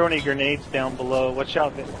 Just don't throw any grenades down below. Watch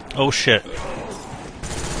out. Oh shit.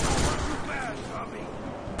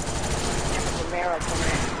 Romero coming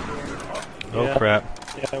in here. Oh Yeah. crap.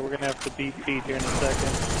 Yeah, we're gonna have to beat feet here in a second.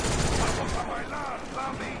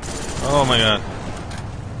 Oh my god.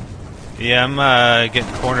 Yeah, I'm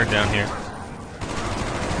getting cornered down here.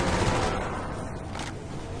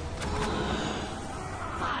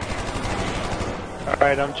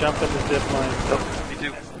 Alright, I'm jumping the zip line. Oh, me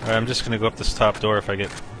too. Alright, I'm just gonna go up this top door if I get.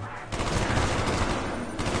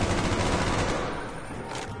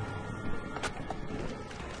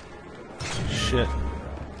 Shit.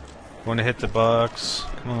 Want to hit the box.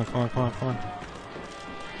 Come on, come on, come on, come on.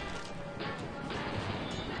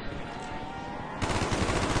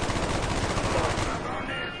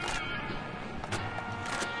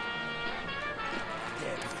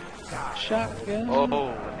 Shotgun.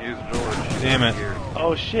 Oh, here's George. Damn it. Here.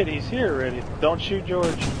 Oh shit, he's here already. Don't shoot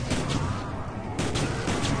George. Come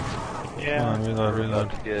Yeah, on, reload, We're reload.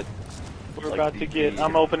 about to get. we're like about to DP. get.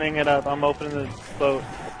 I'm opening it up. I'm opening the boat.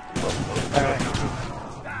 Alright.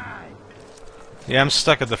 Yeah, I'm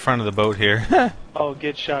stuck at the front of the boat here. Oh,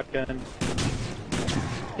 get shotgun.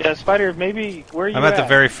 Yeah, Spider, maybe where are you I'm at the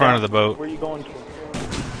very front of the boat. Where are you going to?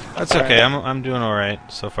 That's okay. I'm doing all right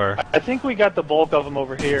so far. I think we got the bulk of them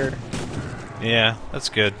over here. Yeah, that's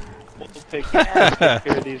good. We'll take care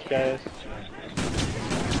of these guys.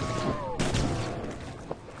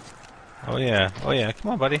 Oh yeah, oh yeah.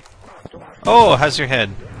 Come on, buddy. Oh, how's your head?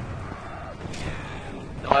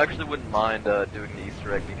 No, I actually wouldn't mind doing the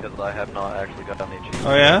Easter egg because I have not actually got any achievements.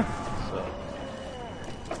 Oh yeah. So.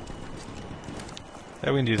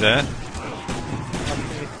 Yeah, we can do that.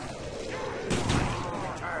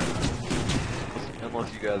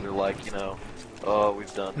 Unless you guys are like, you know, oh,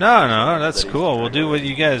 we've done. No, no, that's that cool. Easter We'll egg do what already.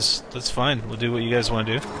 you guys. That's fine. We'll do what you guys want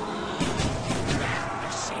to do.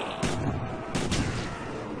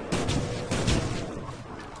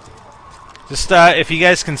 Just if you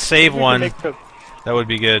guys can save We can one, make that would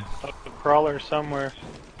be good. a crawler somewhere.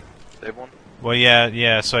 Save one. Well,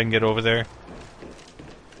 yeah, so I can get over there.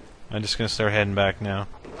 I'm just gonna start heading back now.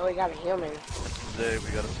 Oh, we got a human. Today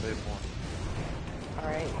we gotta save one.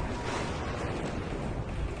 Alright.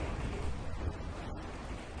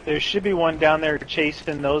 There should be one down there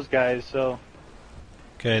chasing those guys, so...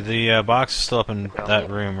 Okay, the box is still up in that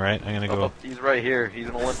room, right? I'm gonna go. Oh, he's right here. He's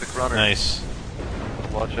an Olympic runner. Nice.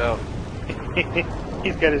 Watch out.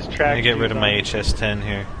 He's got his I'm track. gonna get rid of my HS-10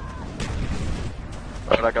 here.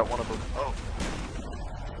 Alright, I got one of them. Oh.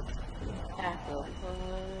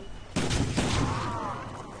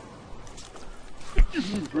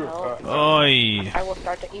 Well, Oi! I will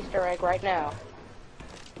start the Easter egg right now.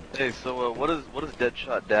 Hey, so what does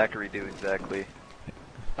Deadshot Daiquiri do exactly?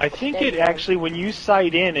 I think it actually, when you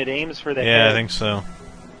sight in, it aims for the Yeah, head. I think so.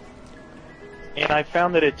 And I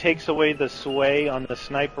found that it takes away the sway on the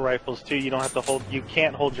sniper rifles too. You don't have to hold. You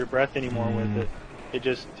can't hold your breath anymore with it. It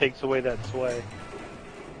just takes away that sway.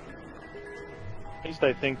 At least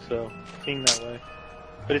I think so. Seeing that way.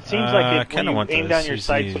 But it seems like I it, when kinda you want aim the down your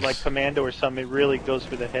sights with CCs. like commando or something, it really goes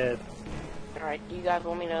for the head. Alright, do you guys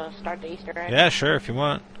want me to start the Easter egg? Yeah, sure, if you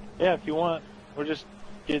want. Yeah, if you want. We're just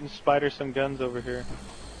getting Spider some guns over here.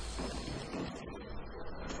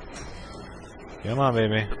 Come on,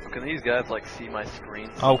 baby. Can these guys like see my screen?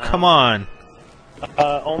 Oh, somehow? come on!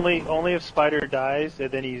 Only if Spider dies, and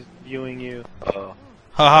then he's viewing you. Oh.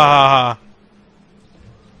 Ha ha ha ha!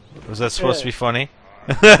 Was that supposed to be funny?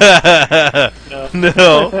 No.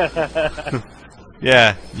 No!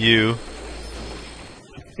 Yeah, you.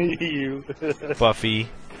 You. Buffy.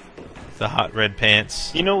 The hot red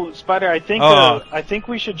pants. You know, Spider, I think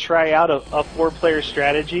we should try out a 4-player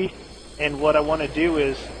strategy, and what I want to do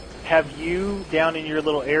is have you down in your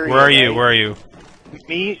little area. Where are you? right? Where are you?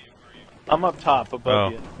 Me, I'm up top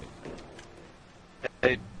above Oh. you.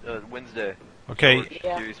 Hey, Wednesday. Okay. George,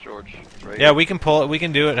 Yeah. Curious George. Right Yeah, we can pull it. We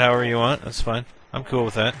can do it however you want. That's fine. I'm cool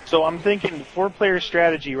with that. So I'm thinking 4-player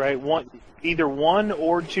strategy, right? Either 1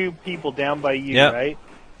 or 2 people down by you, Yep. right?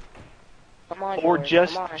 Come on, Or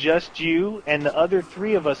George, come on. just you and the other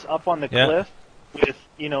 3 of us up on the Yeah. cliff with,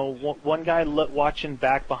 you know, one guy watching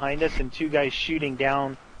back behind us and 2 guys shooting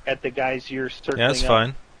down at the guys you're circling Yeah, that's up.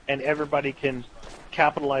 fine. And everybody can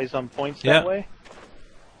capitalize on points Yeah. that way.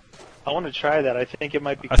 I want to try that. I think it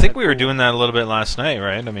might be. I think kinda we were cool. doing that a little bit last night,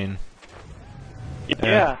 right? I mean,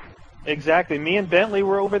 Yeah, exactly. Me and Bentley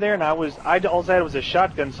were over there, and all I had was a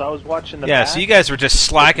shotgun, so I was watching the yeah. back. So you guys were just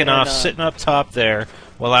slacking And, off, sitting up top there,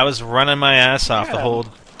 while I was running my ass off the Yeah. whole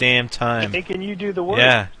damn time. making you do the work.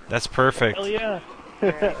 Yeah, that's perfect. Hell yeah.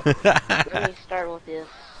 Let me start with this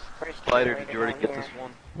first Spider, generator did you already down get here. this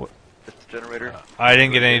one? What? This generator? I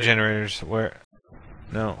didn't get any generators. Where?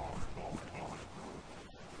 No.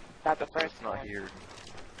 Got the first It's not one. here.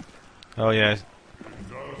 Oh yeah.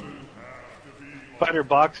 Spider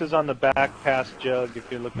boxes on the back past Jug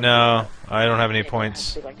if you're looking. No, I don't have any Okay,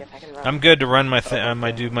 points. do like this, I can run. I'm good to run my thing.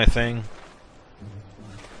 I do my thing.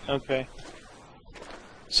 Okay.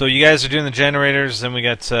 So you guys are doing the generators. Then we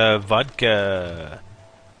got vodka.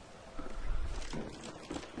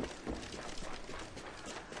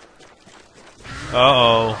 Uh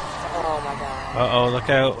oh. Oh my god. Uh oh. Look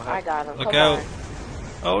out. I got him. Look Come out. on.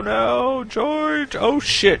 Oh no, George. Oh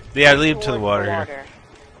shit. Yeah, leave him to the Towards water here.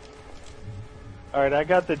 All right, I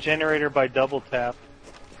got the generator by double tap.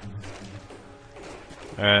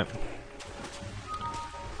 Alright.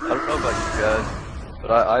 I don't know about you guys,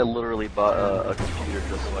 but I literally bought a computer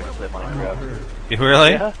just so I could play Minecraft. You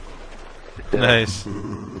really? Yeah. Nice.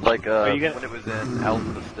 Like you gonna- when it was in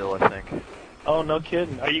alpha still, I think. Oh, no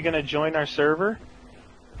kidding. Are you gonna join our server?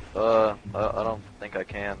 I don't think I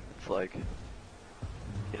can. It's like,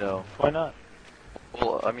 you know, Why not?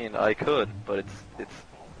 well, I mean, I could, but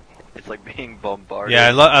it's like being bombarded. Yeah,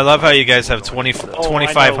 I love how you guys have 20, Oh, I know,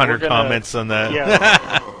 2,500 we're gonna- comments on that.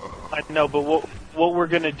 Yeah. I know, but what we're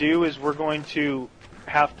gonna do is we're going to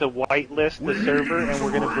have to whitelist the server, and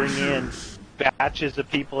we're gonna bring in batches of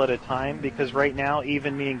people at a time because right now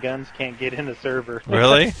even me and Guns can't get in the server.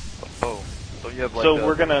 Really? Oh, so you have like So a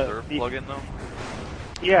we're gonna- serve plugin though?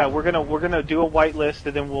 Yeah, we're gonna do a whitelist,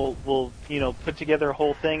 and then we'll put together a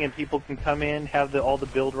whole thing, and people can come in, have all the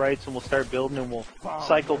build rights, and we'll start building, and we'll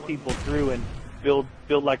cycle people through and build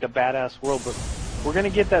like a badass world. But we're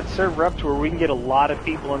gonna get that server up to where we can get a lot of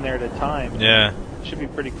people in there at a time. Yeah. Should be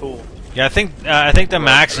pretty cool. Yeah, I think the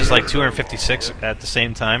max is like 256 at the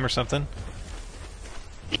same time or something.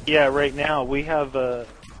 Yeah, right now we have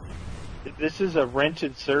this is a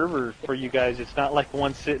rented server for you guys. It's not like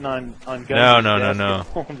one sitting on Guns' No. desk at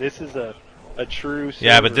home. This is a true server.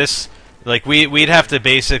 Yeah, but this Like we'd have to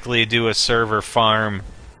basically do a server farm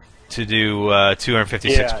to do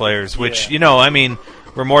 256 Yeah, players, which yeah. you know, I mean,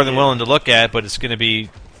 we're more than willing to look at, but it's going to be,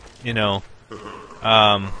 you know, we'll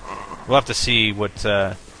have to see what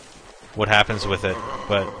happens with it,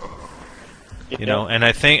 but you know, and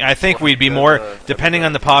I think we'd be more, depending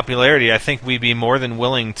on the popularity, I think we'd be more than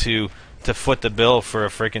willing to foot the bill for a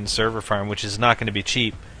freaking server farm, which is not going to be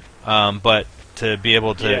cheap, but to be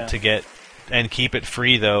able to get and keep it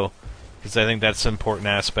free though, because I think that's an important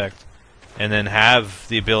aspect. And then have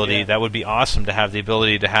the ability, that would be awesome to have the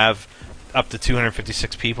ability to have up to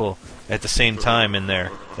 256 people at the same time in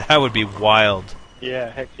there. That would be wild. Yeah,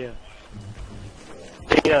 heck yeah.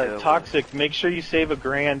 Hey, Toxic, make sure you save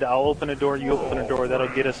 $1,000. I'll open a door, you open a door. That'll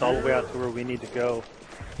get us all the way out to where we need to go.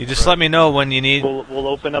 You just let me know when you need we'll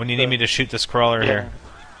open up when you need me to shoot this crawler here.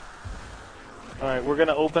 Alright, we're going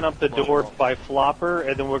to open up the door by Flopper,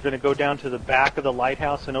 and then we're going to go down to the back of the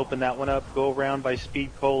lighthouse and open that one up. Go around by Speed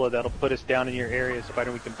Cola. That'll put us down in your area,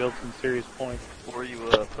 Spider. We can build some serious points. Before you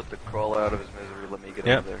put the crawler out of his misery, let me get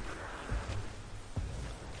over there.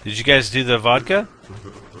 Did you guys do the vodka?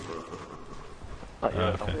 Not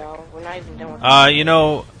yet. Okay. No, we're not even done with You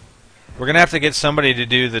know, we're gonna have to get somebody to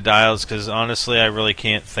do the dials, because honestly, I really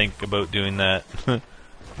can't think about doing that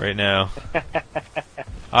right now.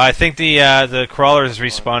 I think the crawler is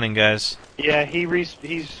respawning, guys. Yeah,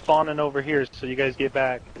 he's spawning over here, so you guys get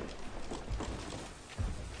back.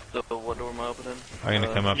 So what door am I opening? I'm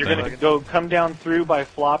gonna come up You're there. gonna come down through by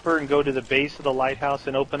Flopper and go to the base of the lighthouse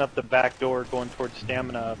and open up the back door going towards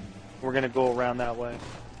Stamina. We're gonna go around that way.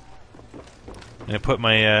 I'm gonna put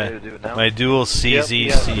my my dual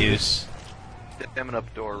CZs to use. Stamina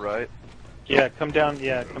up door, right? Yeah, come down.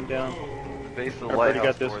 Yeah, come down. The base of the I've already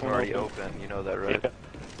lighthouse got this door is one already open. open. You know that, right?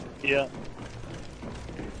 Yeah.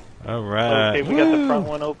 All right. Okay, we got the front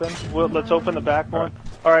one open. Let's open the back one.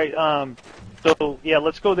 All right. So yeah,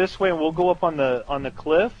 let's go this way, and we'll go up on the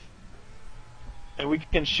cliff, and we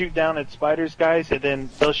can shoot down at Spider's guys, and then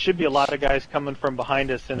there should be a lot of guys coming from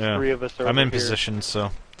behind us, since 3 of us are. I'm in over here. position,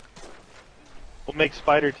 so. We'll make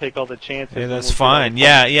Spider take all the chances. Yeah, that's fine.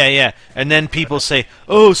 Yeah. And then people say,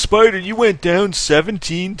 "Oh, Spider, you went down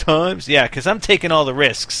 17 times." Yeah, because I'm taking all the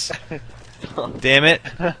risks. Damn it!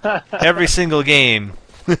 Every single game.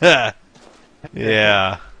 Yeah.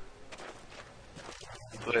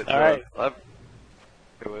 Wait, all right.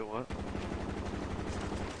 Wait, what?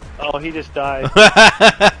 Oh, he just died.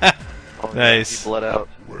 Oh, Nice. He bled out.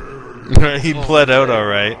 He bled out all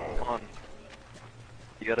right. Come on.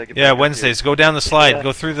 You gotta get Yeah, back up Wednesdays. Go down the slide. Yeah.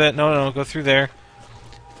 Go through that. No, go through there.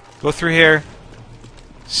 Go through here.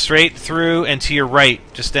 Straight through and to your right.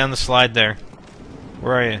 Just down the slide there.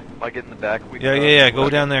 Where are you? Here. Am I getting the back? Yeah. Go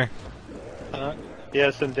down there.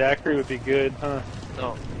 Yeah, some daiquiri would be good, huh?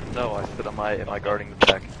 No, I said, am I guarding the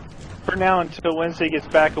back? For now, until Wednesday gets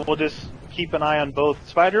back, and we'll just keep an eye on both.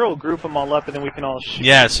 Spider will group them all up, and then we can all shoot.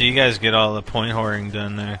 Yeah, so you guys get all the point whoring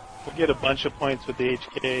done there. We'll get a bunch of points with the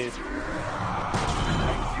HKs.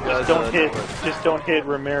 You guys, Just don't hit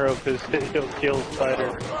Romero, because he'll kill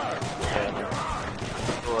Spider.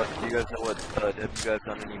 Well, do you guys know what? Have you guys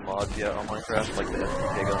done any mods yet on Minecraft, like the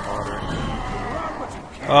SDK gun mod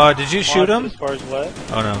or? Did you shoot him? As far as what?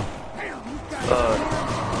 Oh no.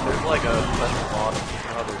 There's like a special mod, you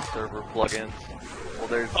know, there's server plugins. Well,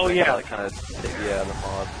 there's like kind of the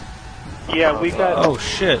mods. Yeah, we got. Oh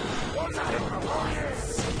shit.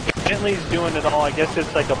 Bentley's doing it all. I guess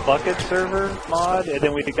it's like a bucket server mod, and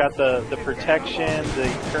then we got the protection, the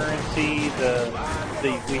currency,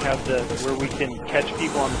 we have the where we can catch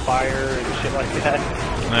people on fire and shit like that.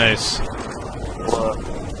 Nice. Well,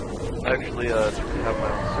 I actually have my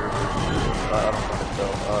own server. I don't know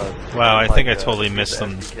myself. Wow, I think I totally missed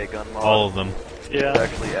them. All of them. Yeah.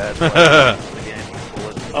 Actually add the game.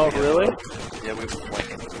 Oh, really? Yeah, we've been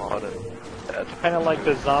playing this mod and kind of like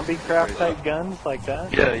the zombie craft type guns, like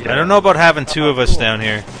that. Yeah. I don't know about having 2 of us down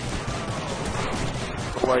here.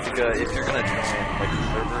 Like, if you're gonna join like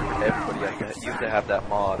the server, everybody you have to have that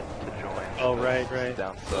mod to join. Oh, right.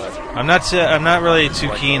 Downside. I'm not really too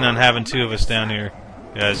keen on having 2 of us down here,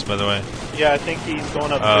 guys. By the way. Yeah, I think he's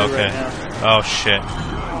going up Oh, through okay. right now. Oh shit.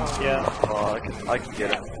 Yeah. Oh, I can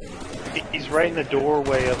get him. He's right in the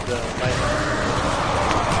doorway of the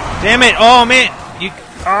lighthouse. Damn it! Oh man, you.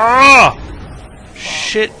 Oh.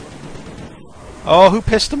 Shit. Oh, who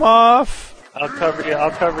pissed him off? I'll cover you.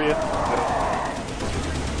 I'm covering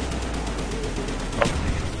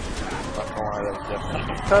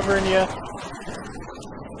you.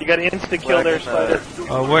 You got an insta-kill there, Spider.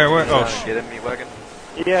 Oh, where? Oh, Get him, Meatwagon.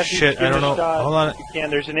 Yeah, if you shit, give I don't it a know. shot, Hold on. if you can.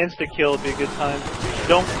 There's an insta-kill. It'd be a good time.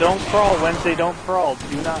 Don't crawl, Wednesday. Don't crawl.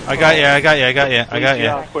 Do not. I got you. Please get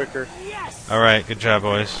out quicker. Alright, good job,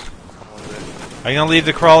 boys. I'm gonna leave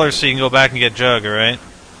the crawlers so you can go back and get Jug, alright?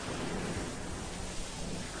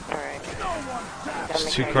 Alright.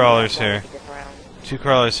 There's 2 crawlers here. 2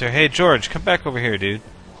 crawlers here. Hey, George, come back over here, dude.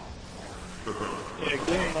 Yeah, get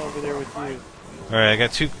him over there with you. Alright, I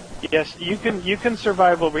got 2... Yes, you can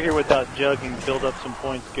survive over here without Jug and build up some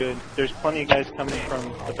points good. There's plenty of guys coming from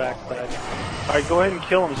the backside. Alright, go ahead and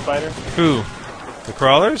kill him, Spider. Who? The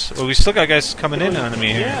crawlers? Well, we still got guys coming in on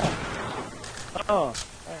me here. Yeah. Oh,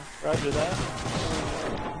 roger that.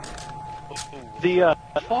 The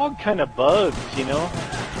fog kind of bugs, you know?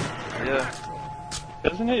 Yeah.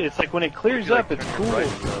 Doesn't it? It's like when it clears up, it's cool.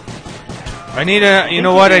 I need a... You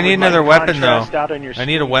know what? I need another weapon, though. I I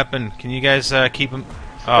need a weapon. Can you guys keep them...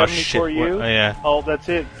 Oh, shit. For you? Oh, yeah. Oh, that's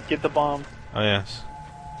it. Get the bomb. Oh, yes.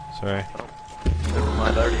 Sorry. Never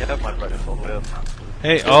mind, I already have my brightness all the way up.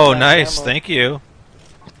 Hey, oh, nice. Thank you.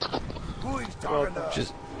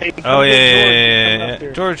 Just... Hey, come Oh, get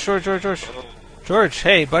yeah. George. George. George,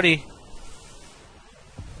 hey, buddy.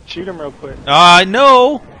 Shoot him real quick.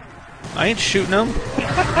 No! I ain't shooting him.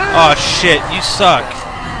 Oh, shit. You suck.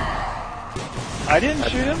 I didn't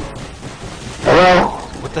shoot him.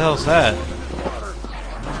 What the hell's that?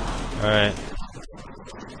 Alright.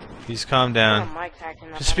 Please calm down.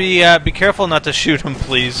 Just be careful not to shoot him,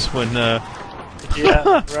 please, when,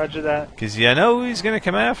 Yeah, roger that. Because you know he's gonna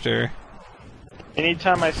come after.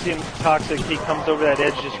 Anytime I see him toxic, he comes over that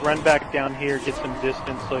edge, just run back down here, get some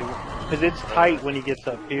distance, because it's tight when he gets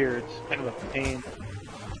up here. It's kind of a pain.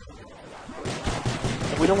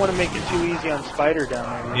 We don't want to make it too easy on Spider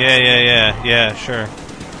down there. Yeah, sure.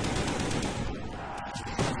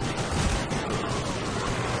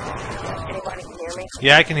 Anybody can hear me?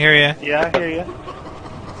 Yeah, I can hear you. Yeah, I hear you.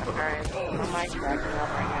 Alright, my mic's backing up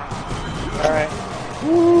right now. Alright.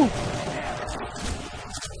 Woo!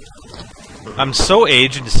 I'm so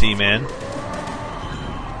agency, man.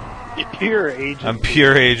 Pure agency. I'm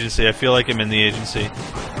pure agency. I feel like I'm in the agency.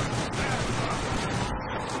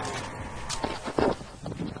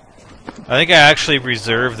 I think I actually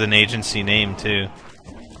reserved an agency name, too.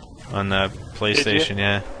 On the PlayStation,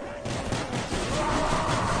 yeah.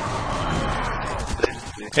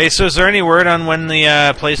 Hey, so is there any word on when the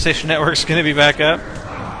PlayStation Network's going to be back up? No,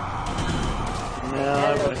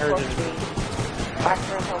 I haven't heard it. My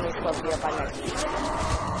friend told me it's supposed to be up by next week.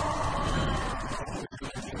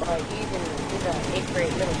 But he's an 8th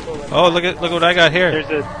grade middle schooler. Oh, look what I got here.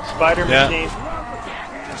 There's a spider machine.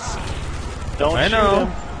 Don't I shoot know.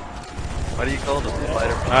 Why him. do you call this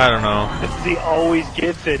spider? I don't know. Because he always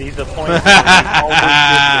gets it. He's a point. He always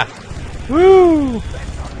gets it. Woo!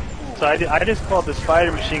 So I just call it the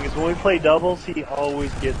spider machine because when we play doubles, he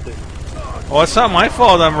always gets it. Well, it's not my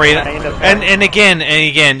fault. I'm rating. I end up And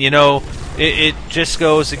again, you know, it just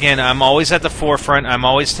goes again. I'm always at the forefront. I'm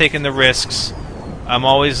always taking the risks. I'm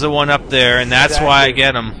always the one up there, and that's why I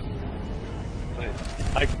get them.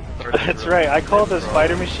 That's right. I call it the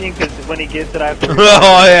spider machine because when he gets it, I have to.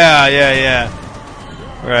 Oh yeah.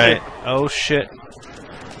 Right. Oh shit.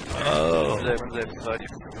 Oh.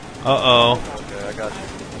 Uh-oh. Okay, I got you.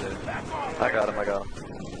 I got him.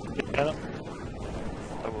 Yeah.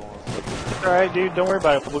 Alright, dude, don't worry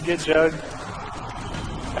about it. We'll get Jug.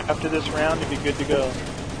 After this round, you'll be good to go.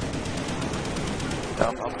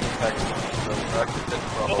 I'm back.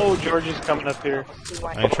 Oh, George is coming up here.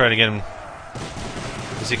 I can try to get him.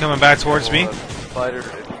 Is he coming back towards me? Spider.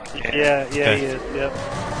 Yeah, he is. Yep.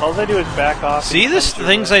 All I do is back off. See the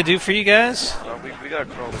things I do for you guys? We got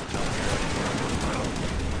crawlers down here.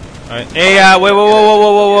 Alright. Hey, wait,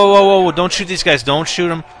 whoa. Don't shoot these guys. Don't shoot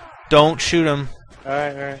them. Don't shoot them.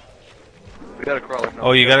 Alright. We got a crawler.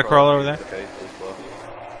 Oh, you got a crawler over there? Okay, he's slow.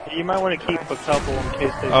 You might want to keep a couple in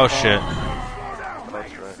case they Oh, fall. shit.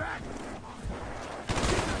 That's right.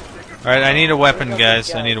 Alright, I need a weapon,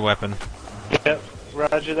 guys. I need a weapon. Yep,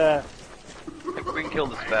 roger that. I think we can kill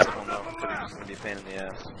this fast one though, but it's just gonna be a pain in the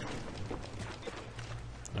ass.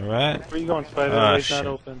 Alright. Where you going, Spider? Ah, The way's shit. not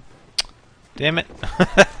open. Damn it.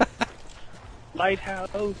 Lighthouse.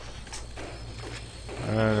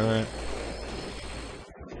 Alright.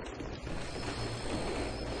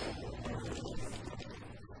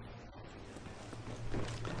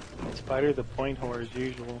 Spider the point whore as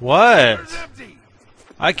usual. What?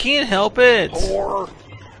 I can't help it. Whore.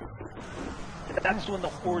 That's when the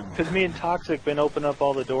horde. Because me and Toxic been opening up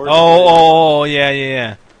all the doors. Oh,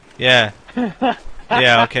 yeah. Yeah,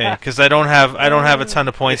 okay. Because I don't have a ton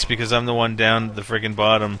of points because I'm the one down the friggin'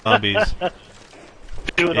 bottom zombies.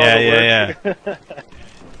 Doing all the work. Yeah.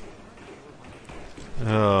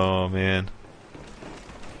 Oh man.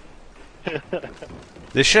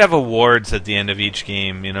 They should have awards at the end of each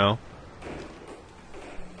game, you know?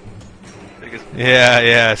 biggest.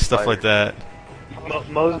 Yeah, stuff like that.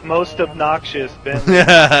 Most obnoxious Bentley.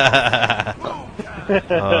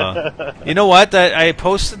 You know what? That I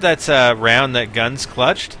posted that round that Guns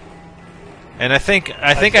clutched, and I think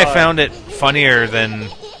I found it funnier than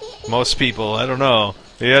most people. I don't know.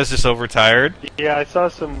 Maybe I was just overtired. Yeah, I saw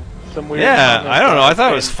some weird. Yeah, comments I don't know. on I thought it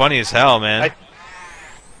and was funny as hell, man.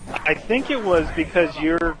 I think it was because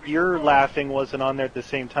your laughing wasn't on there at the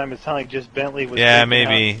same time. It sounded like just Bentley was. Yeah,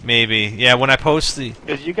 freaking maybe. Yeah, when I post the.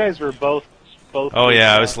 Because you guys were both. Oh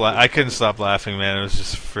yeah, I couldn't stop laughing, man. It was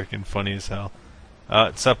just freaking funny as hell.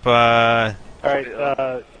 It's up. All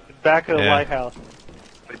right, back of the Yeah. lighthouse.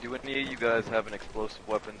 Wait, do any of you guys have an explosive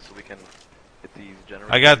weapon so we can hit these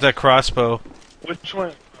generators? I got the crossbow. Which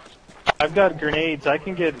one? I've got grenades. I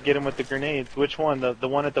can get him with the grenades. Which one? The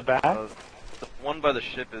one at the back? The one by the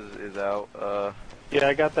ship is out. Yeah,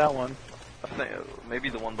 I got that one. I think maybe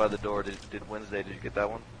the one by the door. Did Wednesday? Did you get that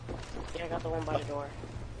one? Yeah, I got the one by the door.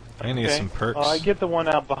 I'm gonna get some perks. I get the one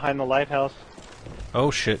out behind the lighthouse.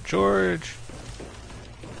 Oh shit, George.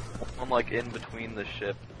 One like in between the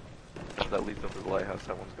ship that leads up to the lighthouse.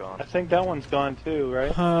 That one's gone. I think that one's gone too,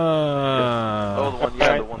 right? Oh, the one,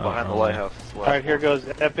 yeah, the one behind the lighthouse as well. Alright, here goes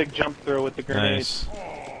epic jump throw with the grenades. Nice.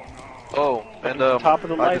 Oh, and Top of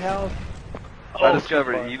the lighthouse? I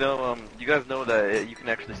discovered, you know, you guys know that you can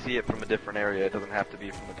actually see it from a different area. It doesn't have to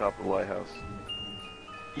be from the top of the lighthouse.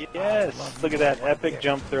 Yes! Look at that epic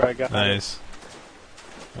jump throw I got. Nice.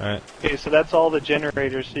 Alright. Okay, so that's all the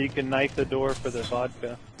generators, so you can knife the door for the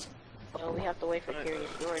vodka. Well, we have to wait for Curious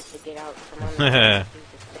George to get out from under.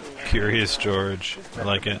 Curious George. I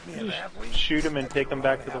like it. Shoot him and take him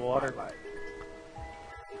back to the water.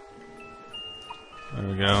 There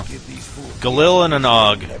we go. Galil and an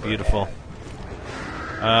Og. Beautiful.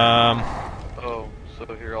 Oh, so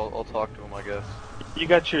here I'll talk to him, I guess. You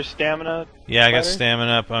got your stamina? Yeah, I got Spider?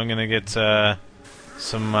 stamina up. I'm gonna get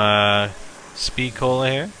some speed cola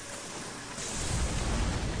here.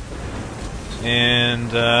 And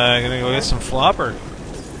I'm gonna go get some flopper.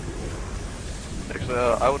 Actually,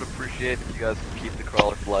 I would appreciate if you guys could keep the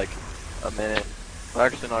crawler for like a minute. Well,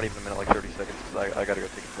 actually, not even a minute, like 30 seconds, because I gotta go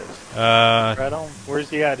take a piss. Right on. Where's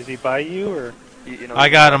he at? Is he by you, or? You know, I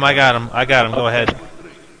got him. Go ahead.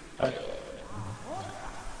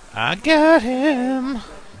 I got him.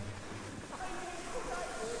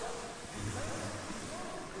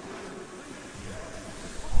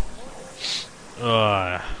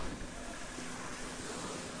 Ugh.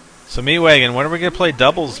 So Meatwagon, when are we gonna play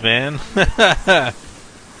doubles, man? I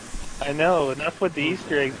know. Enough with the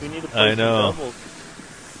Easter eggs. We need to play I know. some doubles.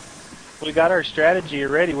 We got our strategy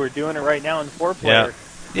already. We're doing it right now in 4-player.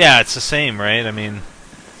 Yeah, it's the same, right? I mean,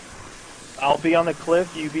 I'll be on the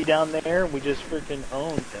cliff, you be down there, and we just freaking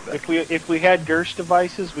own. If we had Gersh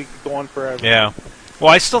devices, we could go on forever. yeah.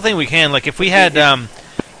 Well, I still think we can. Like, if we had the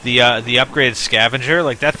upgraded scavenger,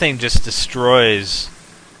 like that thing just destroys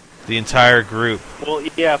the entire group. Well,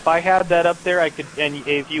 yeah. If I had that up there, I could. And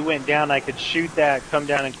if you went down, I could shoot that, come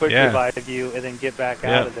down, and quick revive you, and then get back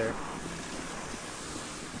out of there.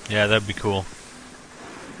 Yeah, that'd be cool.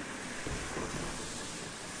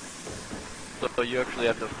 So you actually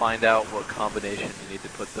have to find out what combination you need to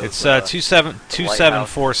put those. It's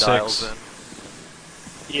 2746.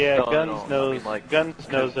 Yeah, No, Guns no, knows. I mean, like, Guns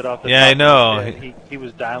knows it off the Yeah, top I know. of his head. He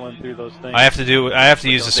was dialing through those things. I have to use the Don't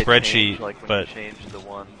they spreadsheet, change, like, when but you change the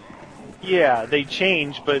one. Yeah, they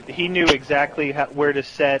changed, but he knew exactly where to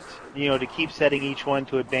set. You know, to keep setting each one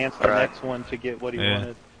to advance the Alright. next one to get what he Yeah.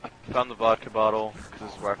 wanted. I found the vodka bottle because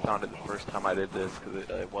this is where I found it the first time I did this because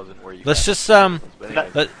it wasn't where you. let's got just it. But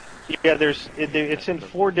anyways, let, Yeah, it's in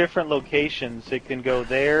 4 different locations. It can go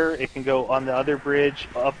there. It can go on the other bridge,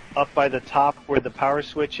 up by the top where the power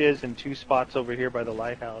switch is, and 2 spots over here by the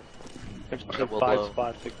lighthouse. There's well, 5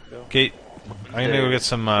 spots it can go. okay. I'm gonna go get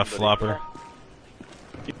some flopper.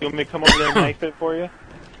 You want me to come over there and knife it for you?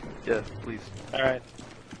 yeah, please. All right.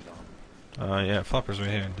 Yeah, flopper's right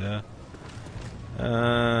here. Duh.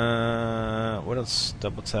 What else?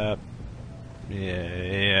 Double tap.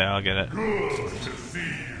 Yeah, I'll get it.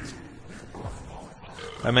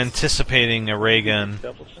 I'm anticipating a ray gun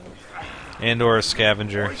Double shot. and or a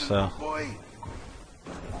scavenger, so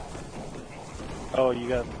Oh, you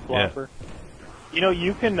got the flopper. You know,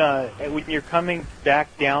 you can when you're coming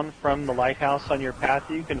back down from the lighthouse on your path,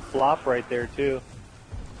 you can flop right there too.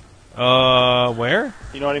 where?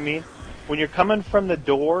 You know what I mean? When you're coming from the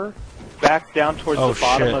door back down towards Oh, the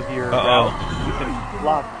bottom shit. of your Uh-oh. route, you can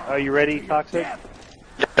flop. Are you ready, Toxic?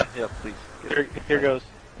 Yeah, please. Here goes.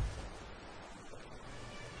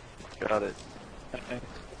 Got it. Okay.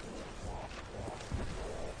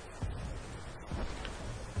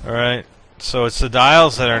 Alright. So it's the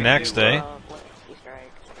dials that are next, eh?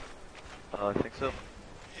 I think so.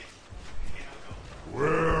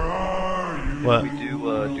 What? We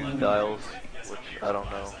do styles, which I don't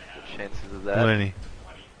know the chances of that. Lenny.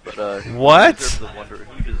 But What?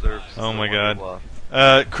 Who deserves Oh the my Wonder god.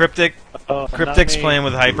 Waff? Cryptic. Oh, Cryptic's not me. playing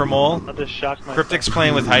with Hypermole. I'll just shock myself. Cryptic's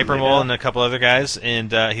playing with Hypermole Yeah. and a couple other guys,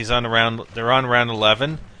 and he's on around. They're on round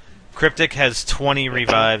 11. Cryptic has 20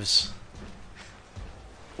 revives.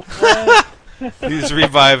 He's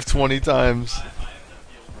revived 20 times.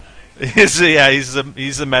 He's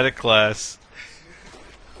a medic class.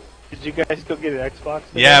 Did you guys go get an Xbox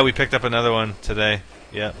today? Yeah, we picked up another one today.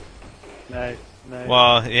 Yep. Nice, nice.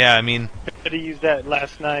 Well, yeah, I mean, Could have used that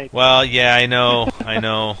last night. well, yeah, I know, I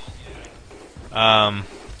know.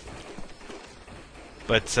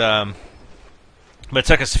 But it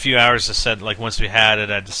took us a few hours to set. Like once we had it,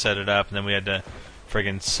 I had to set it up, and then we had to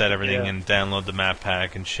friggin' set everything Yeah. and download the map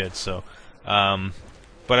pack and shit. So,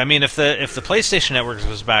 but I mean, if the PlayStation Network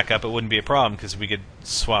was back up, it wouldn't be a problem because we could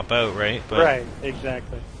swap out, right? But, Right,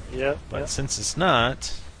 exactly. Yep. But yep. since it's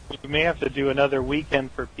not, We may have to do another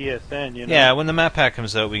weekend for PSN, you know? yeah, when the map pack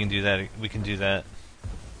comes out, we can do that. We can do that.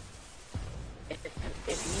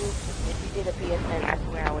 If you did a PSN, I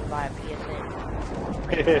swear I would buy a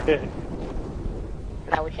PSN.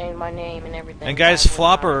 And I would change my name and everything. And guys, I would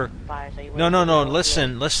Flopper. buy it, so you No, wouldn't know.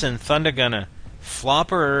 listen, Thunder Gunner.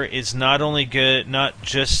 Flopper is not only good, not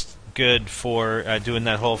just good for doing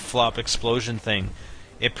that whole flop explosion thing.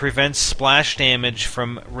 It prevents splash damage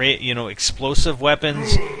from explosive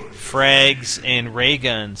weapons, frags, and ray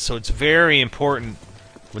guns. So it's very important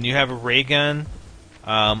when you have a ray gun,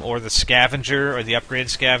 or the scavenger, or the upgraded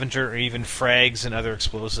scavenger, or even frags and other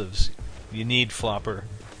explosives. You need Flopper.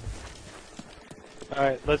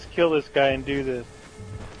 Alright, let's kill this guy and do this.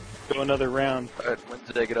 Go another round. Alright, when's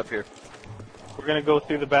the day get up here? We're gonna go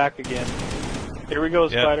through the back again. Here we go,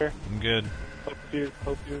 Yep, Spider. I'm good.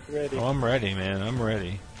 Hope you're ready. Oh, I'm ready, man. I'm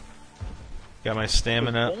ready. Got my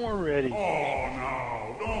stamina. More ready.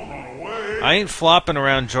 I ain't flopping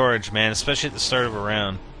around George, man, especially at the start of a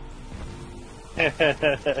round.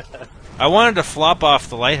 I wanted to flop off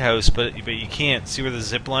the lighthouse, but you can't. See where the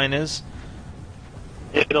zip line is?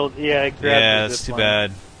 It grabs Yeah, the that's zip too line.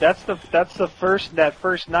 bad. That's the first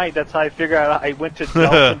night. That's how I figured out. I went to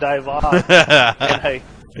dolphin dive off. And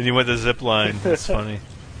And you went the zip line. That's funny.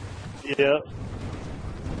 yeah.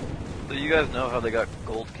 So you guys know how they got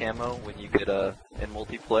gold camo when you get in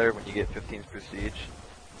multiplayer when you get 15's prestige?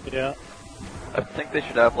 Yeah. I think they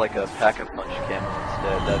should have like a pack-a-punch camo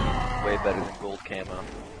instead. That'd be way better than gold camo.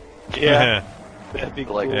 Yeah. That'd be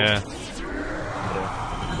cool. Like, Yeah.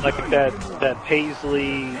 Like that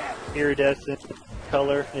paisley iridescent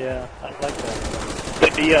color. Yeah, I like that.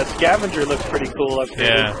 The scavenger looks pretty cool up here.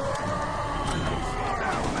 Yeah.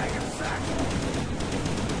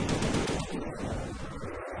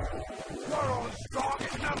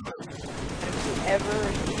 Ever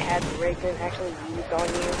had ray gun actually used on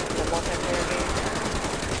you in a multiplayer game?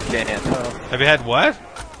 Can't. Have you had what?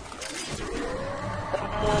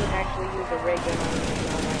 Someone actually used a ray gun on you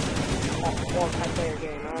in a multiplayer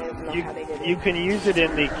game. I don't even know how they did it. You can use it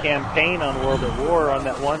in the campaign on World at War on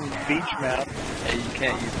that one beach map. Hey, you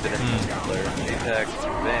can't use it in multiplayer. JTAG is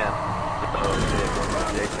banned.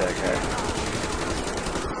 JTAG hack.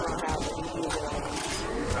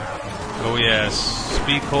 Oh yes,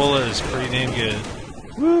 Speed Cola is pretty damn good.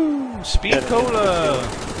 Woo! Speed Cola!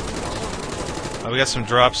 Oh, we got some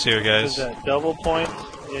drops here, Is guys. that double points?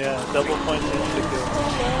 Yeah, double points insta kill.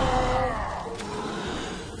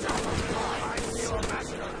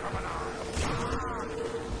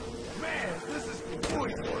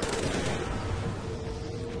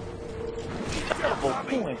 Double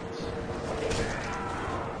points.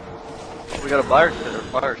 We got a fire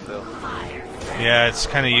still. Yeah, it's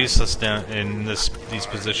kind of useless down in these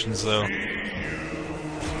positions, though.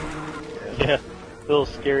 Yeah, a little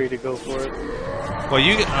scary to go for it. Well,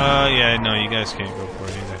 yeah, no, you guys can't go for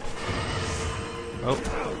it either. Oh.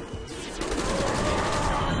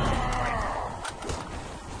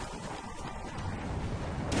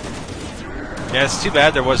 Yeah, it's too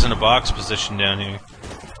bad there wasn't a box position down here.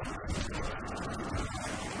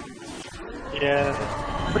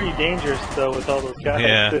 Yeah, pretty dangerous though with all those guys.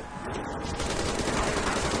 Yeah.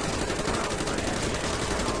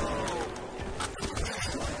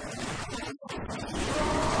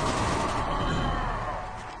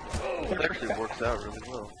 It actually works out really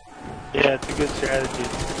well. Yeah, it's a good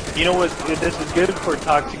strategy. You know what? This is good for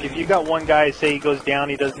Toxic. If you got one guy, say he goes down,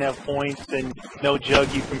 he doesn't have points, and no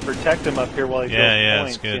jug, you can protect him up here while he builds yeah,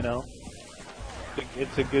 points. it's good. You know,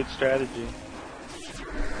 it's a good strategy.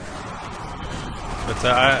 But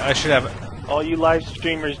I should have. All you live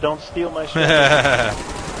streamers, don't steal my strategy.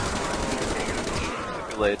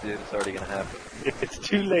 late, dude. It's already gonna happen. It's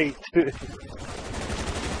too late.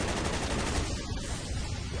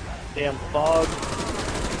 Damn fog.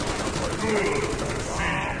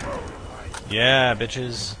 Yeah,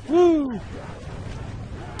 bitches. Woo!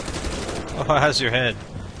 Oh, how's your head?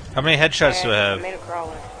 How many headshots do I I have? made a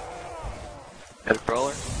crawler. Got a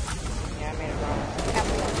crawler? Yeah, I made a crawler. I have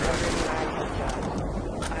 139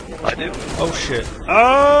 headshots. I do. Oh shit.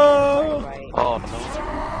 Oh! Right. Oh no.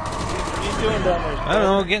 What are you doing down there? I don't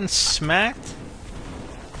know, getting smacked?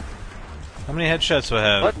 How many headshots do I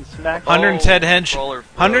have? What? Smack. 110 Crawler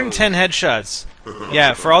 110 headshots.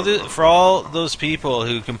 Yeah, for all those people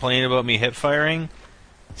who complain about me hip firing,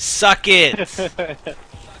 suck it.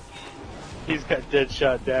 He's got dead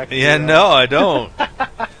shot Dak. Yeah, no, I don't.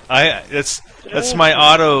 That's my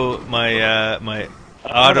auto dead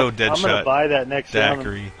I'm shot. gonna buy that next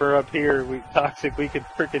daiquiri. round. For up here, toxic. We could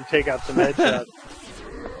freaking take out some headshots.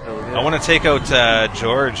 I want to take out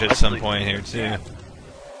George at some point here too.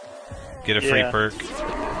 Get a free Yeah. perk.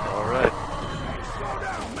 All right.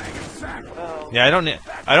 Yeah,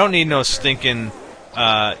 I don't need no stinking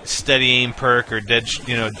steady aim perk or dead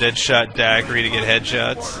shot daiquiri to get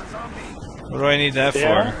headshots. What do I need that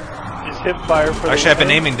Yeah. for? Just hip fire for Actually, I've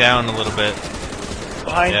been aiming down a little bit.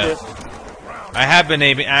 behind Yeah. you. I have been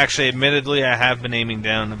aiming. Actually, admittedly, I have been aiming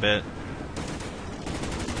down a bit.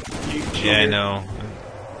 You Yeah, I cheater. know.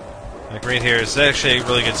 Like right here, it's actually a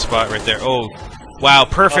really good spot right there. Oh, wow!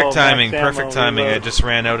 Perfect Oh, timing. max Perfect ammo, timing. I reload. just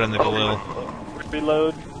ran out on the Galil.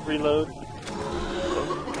 Reload. Reload.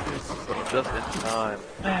 Just in time.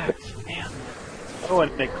 Max, damn. Oh,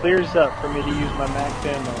 and it clears up for me to use my max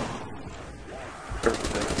ammo.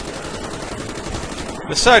 Perfect.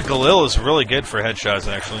 This Galil is really good for headshots,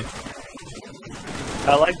 actually.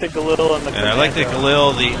 I like the Galil and the. And I like the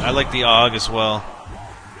Commando. Galil. I like the AUG as well.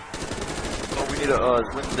 Oh, we need a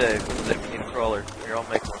Wednesday. Wednesday, we need a crawler. Here, I'll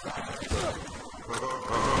make one.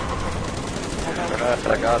 Alright,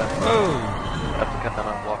 I got him. Oh. Have to kind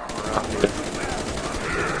of walk around here.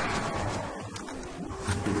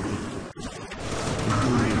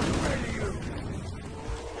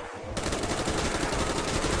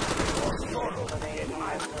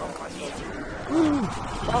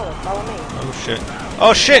 Follow me. Oh shit.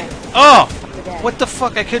 Oh shit! Oh! What the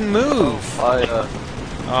fuck? I couldn't move!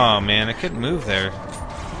 Oh man, I couldn't move there.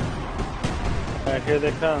 Alright, here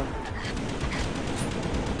they come.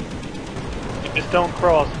 Just don't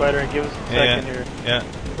crawl, Spider, and give us a second here. Yeah.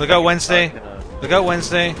 Look out Wednesday. Look out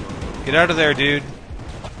Wednesday. Get out of there, dude.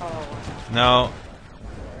 No.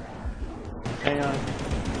 Hang on.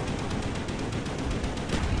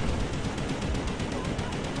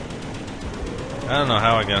 I don't know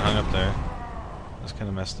how I got hung up there. That's kind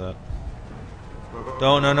of messed up.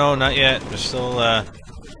 No, not yet. There's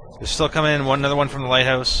still coming in. Another one from the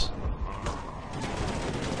lighthouse.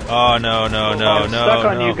 Oh no, I'm stuck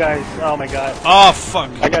on you guys. Oh my god. Oh fuck!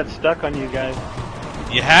 I got stuck on you guys.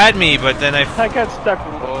 You had me, but then I got stuck.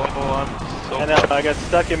 Oh, I'm so. I know. I got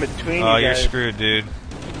stuck in between Oh, you you're guys. screwed, dude.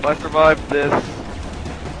 If I survive this.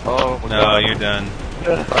 Oh, my No, God. you're done.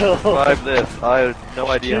 If I survive this, I have no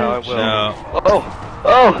idea how I will. No.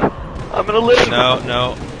 Oh! I'm gonna live!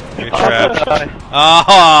 No. You're trapped.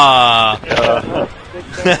 Ah!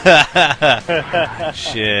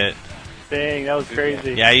 Shit. Dang, that was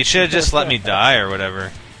crazy. Yeah, you should have just let me die or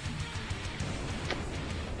whatever.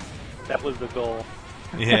 That was the goal.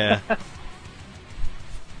 Yeah.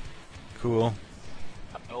 Cool.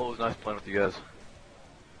 Oh, it was nice playing with you guys.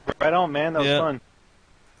 Right on, man. That was Yeah. fun.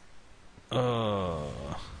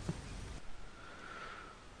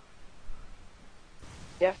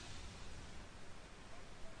 Yeah.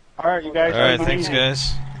 Alright, you guys. Alright, have a good thanks, evening.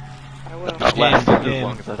 guys. I will. Not Game, lasted as game.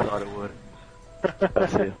 long as I thought it would.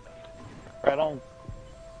 That's it. Right on.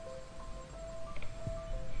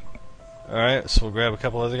 Alright, so we'll grab a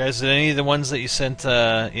couple other guys. Did any of the ones that you sent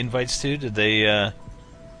invites to, did they Let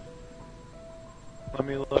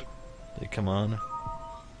me look. come on?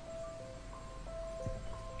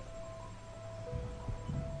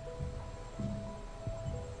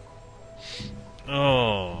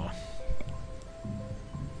 Oh.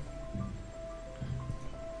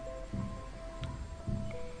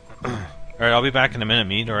 Alright, I'll be back in a minute,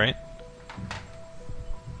 Meat, alright?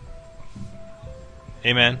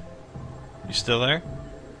 Hey, man. You still there?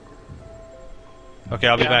 Okay,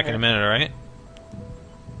 I'll be Yeah, back I'm in a here. minute, alright?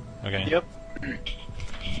 Okay. Yep.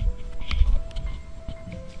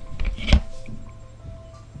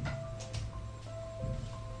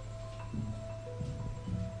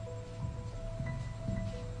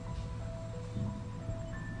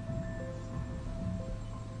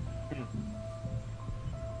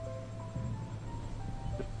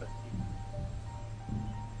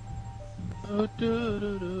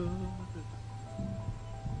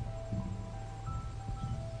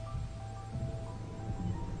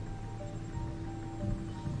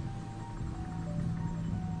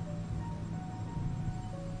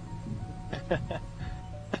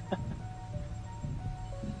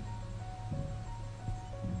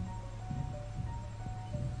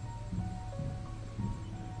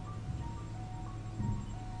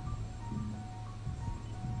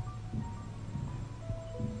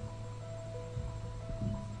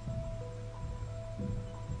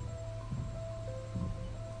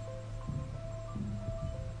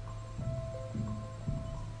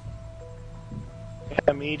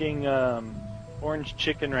 I'm eating orange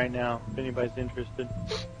chicken right now, if anybody's interested.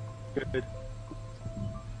 Good.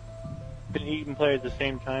 Can eat and play at the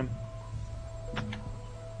same time.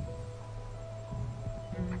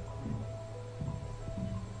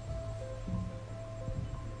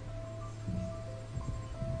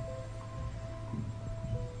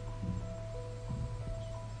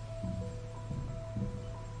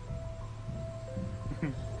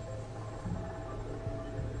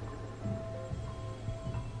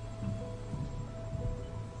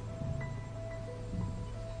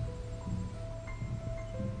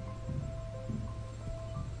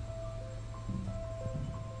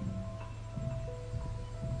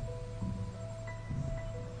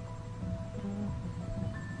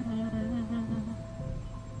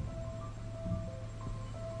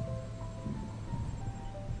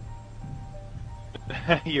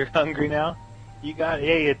 You're hungry now? You got,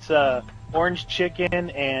 hey, it's orange chicken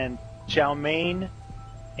and chow mein,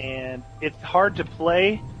 and it's hard to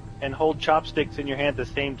play and hold chopsticks in your hand at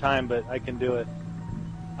the same time, but I can do it.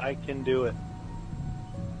 I can do it.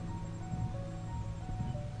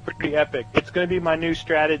 Pretty epic. It's going to be my new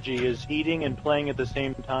strategy, is eating and playing at the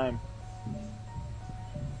same time.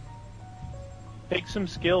 Take some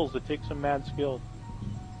skills. It takes some mad skills.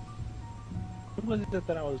 What was it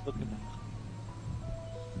that I was looking at?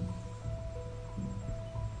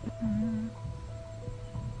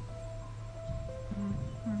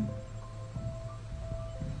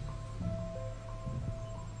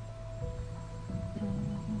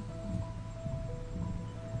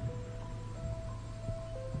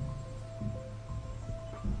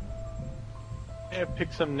 Yeah,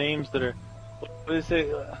 pick some names that are. What is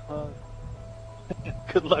it?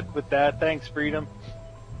 Good luck with that. Thanks, Freedom.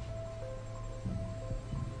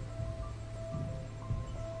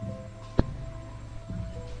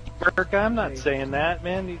 Burke, I'm not saying that,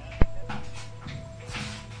 man.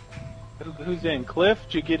 Who's in? Cliff?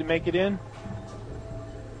 Did you get to make it in?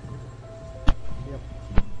 Yep.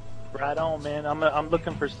 Right on, man. I'm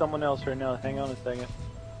looking for someone else right now. Hang on a second.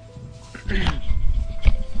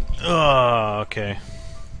 Oh, okay.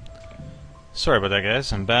 Sorry about that,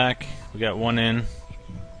 guys. I'm back. We got one in.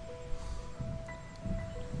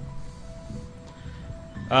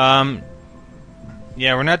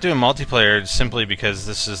 Yeah, we're not doing multiplayer simply because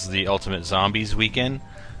this is the Ultimate Zombies weekend.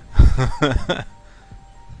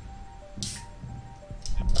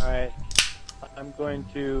 Alright. I'm going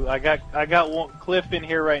to... I got one Cliff in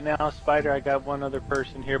here right now. Spider, I got one other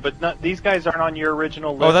person here. But not, these guys aren't on your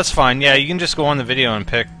original list. Oh, that's fine. Yeah, you can just go on the video and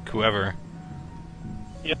pick whoever.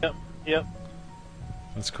 Yep, yep.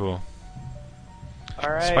 That's cool.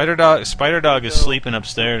 Alright. Spider Dog is sleeping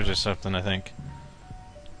upstairs or something, I think.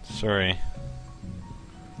 Sorry.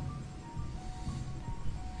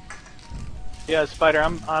 Yeah, Spider,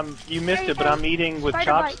 you missed it, but I'm eating with SpiderBite,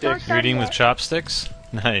 chopsticks. You're eating with chopsticks?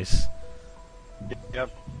 Nice. Yep,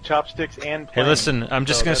 chopsticks and Hey, plain. listen, I'm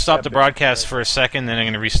just So going to that's stop the epic. broadcast for a second, then I'm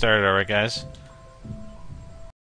going to restart it, alright, guys?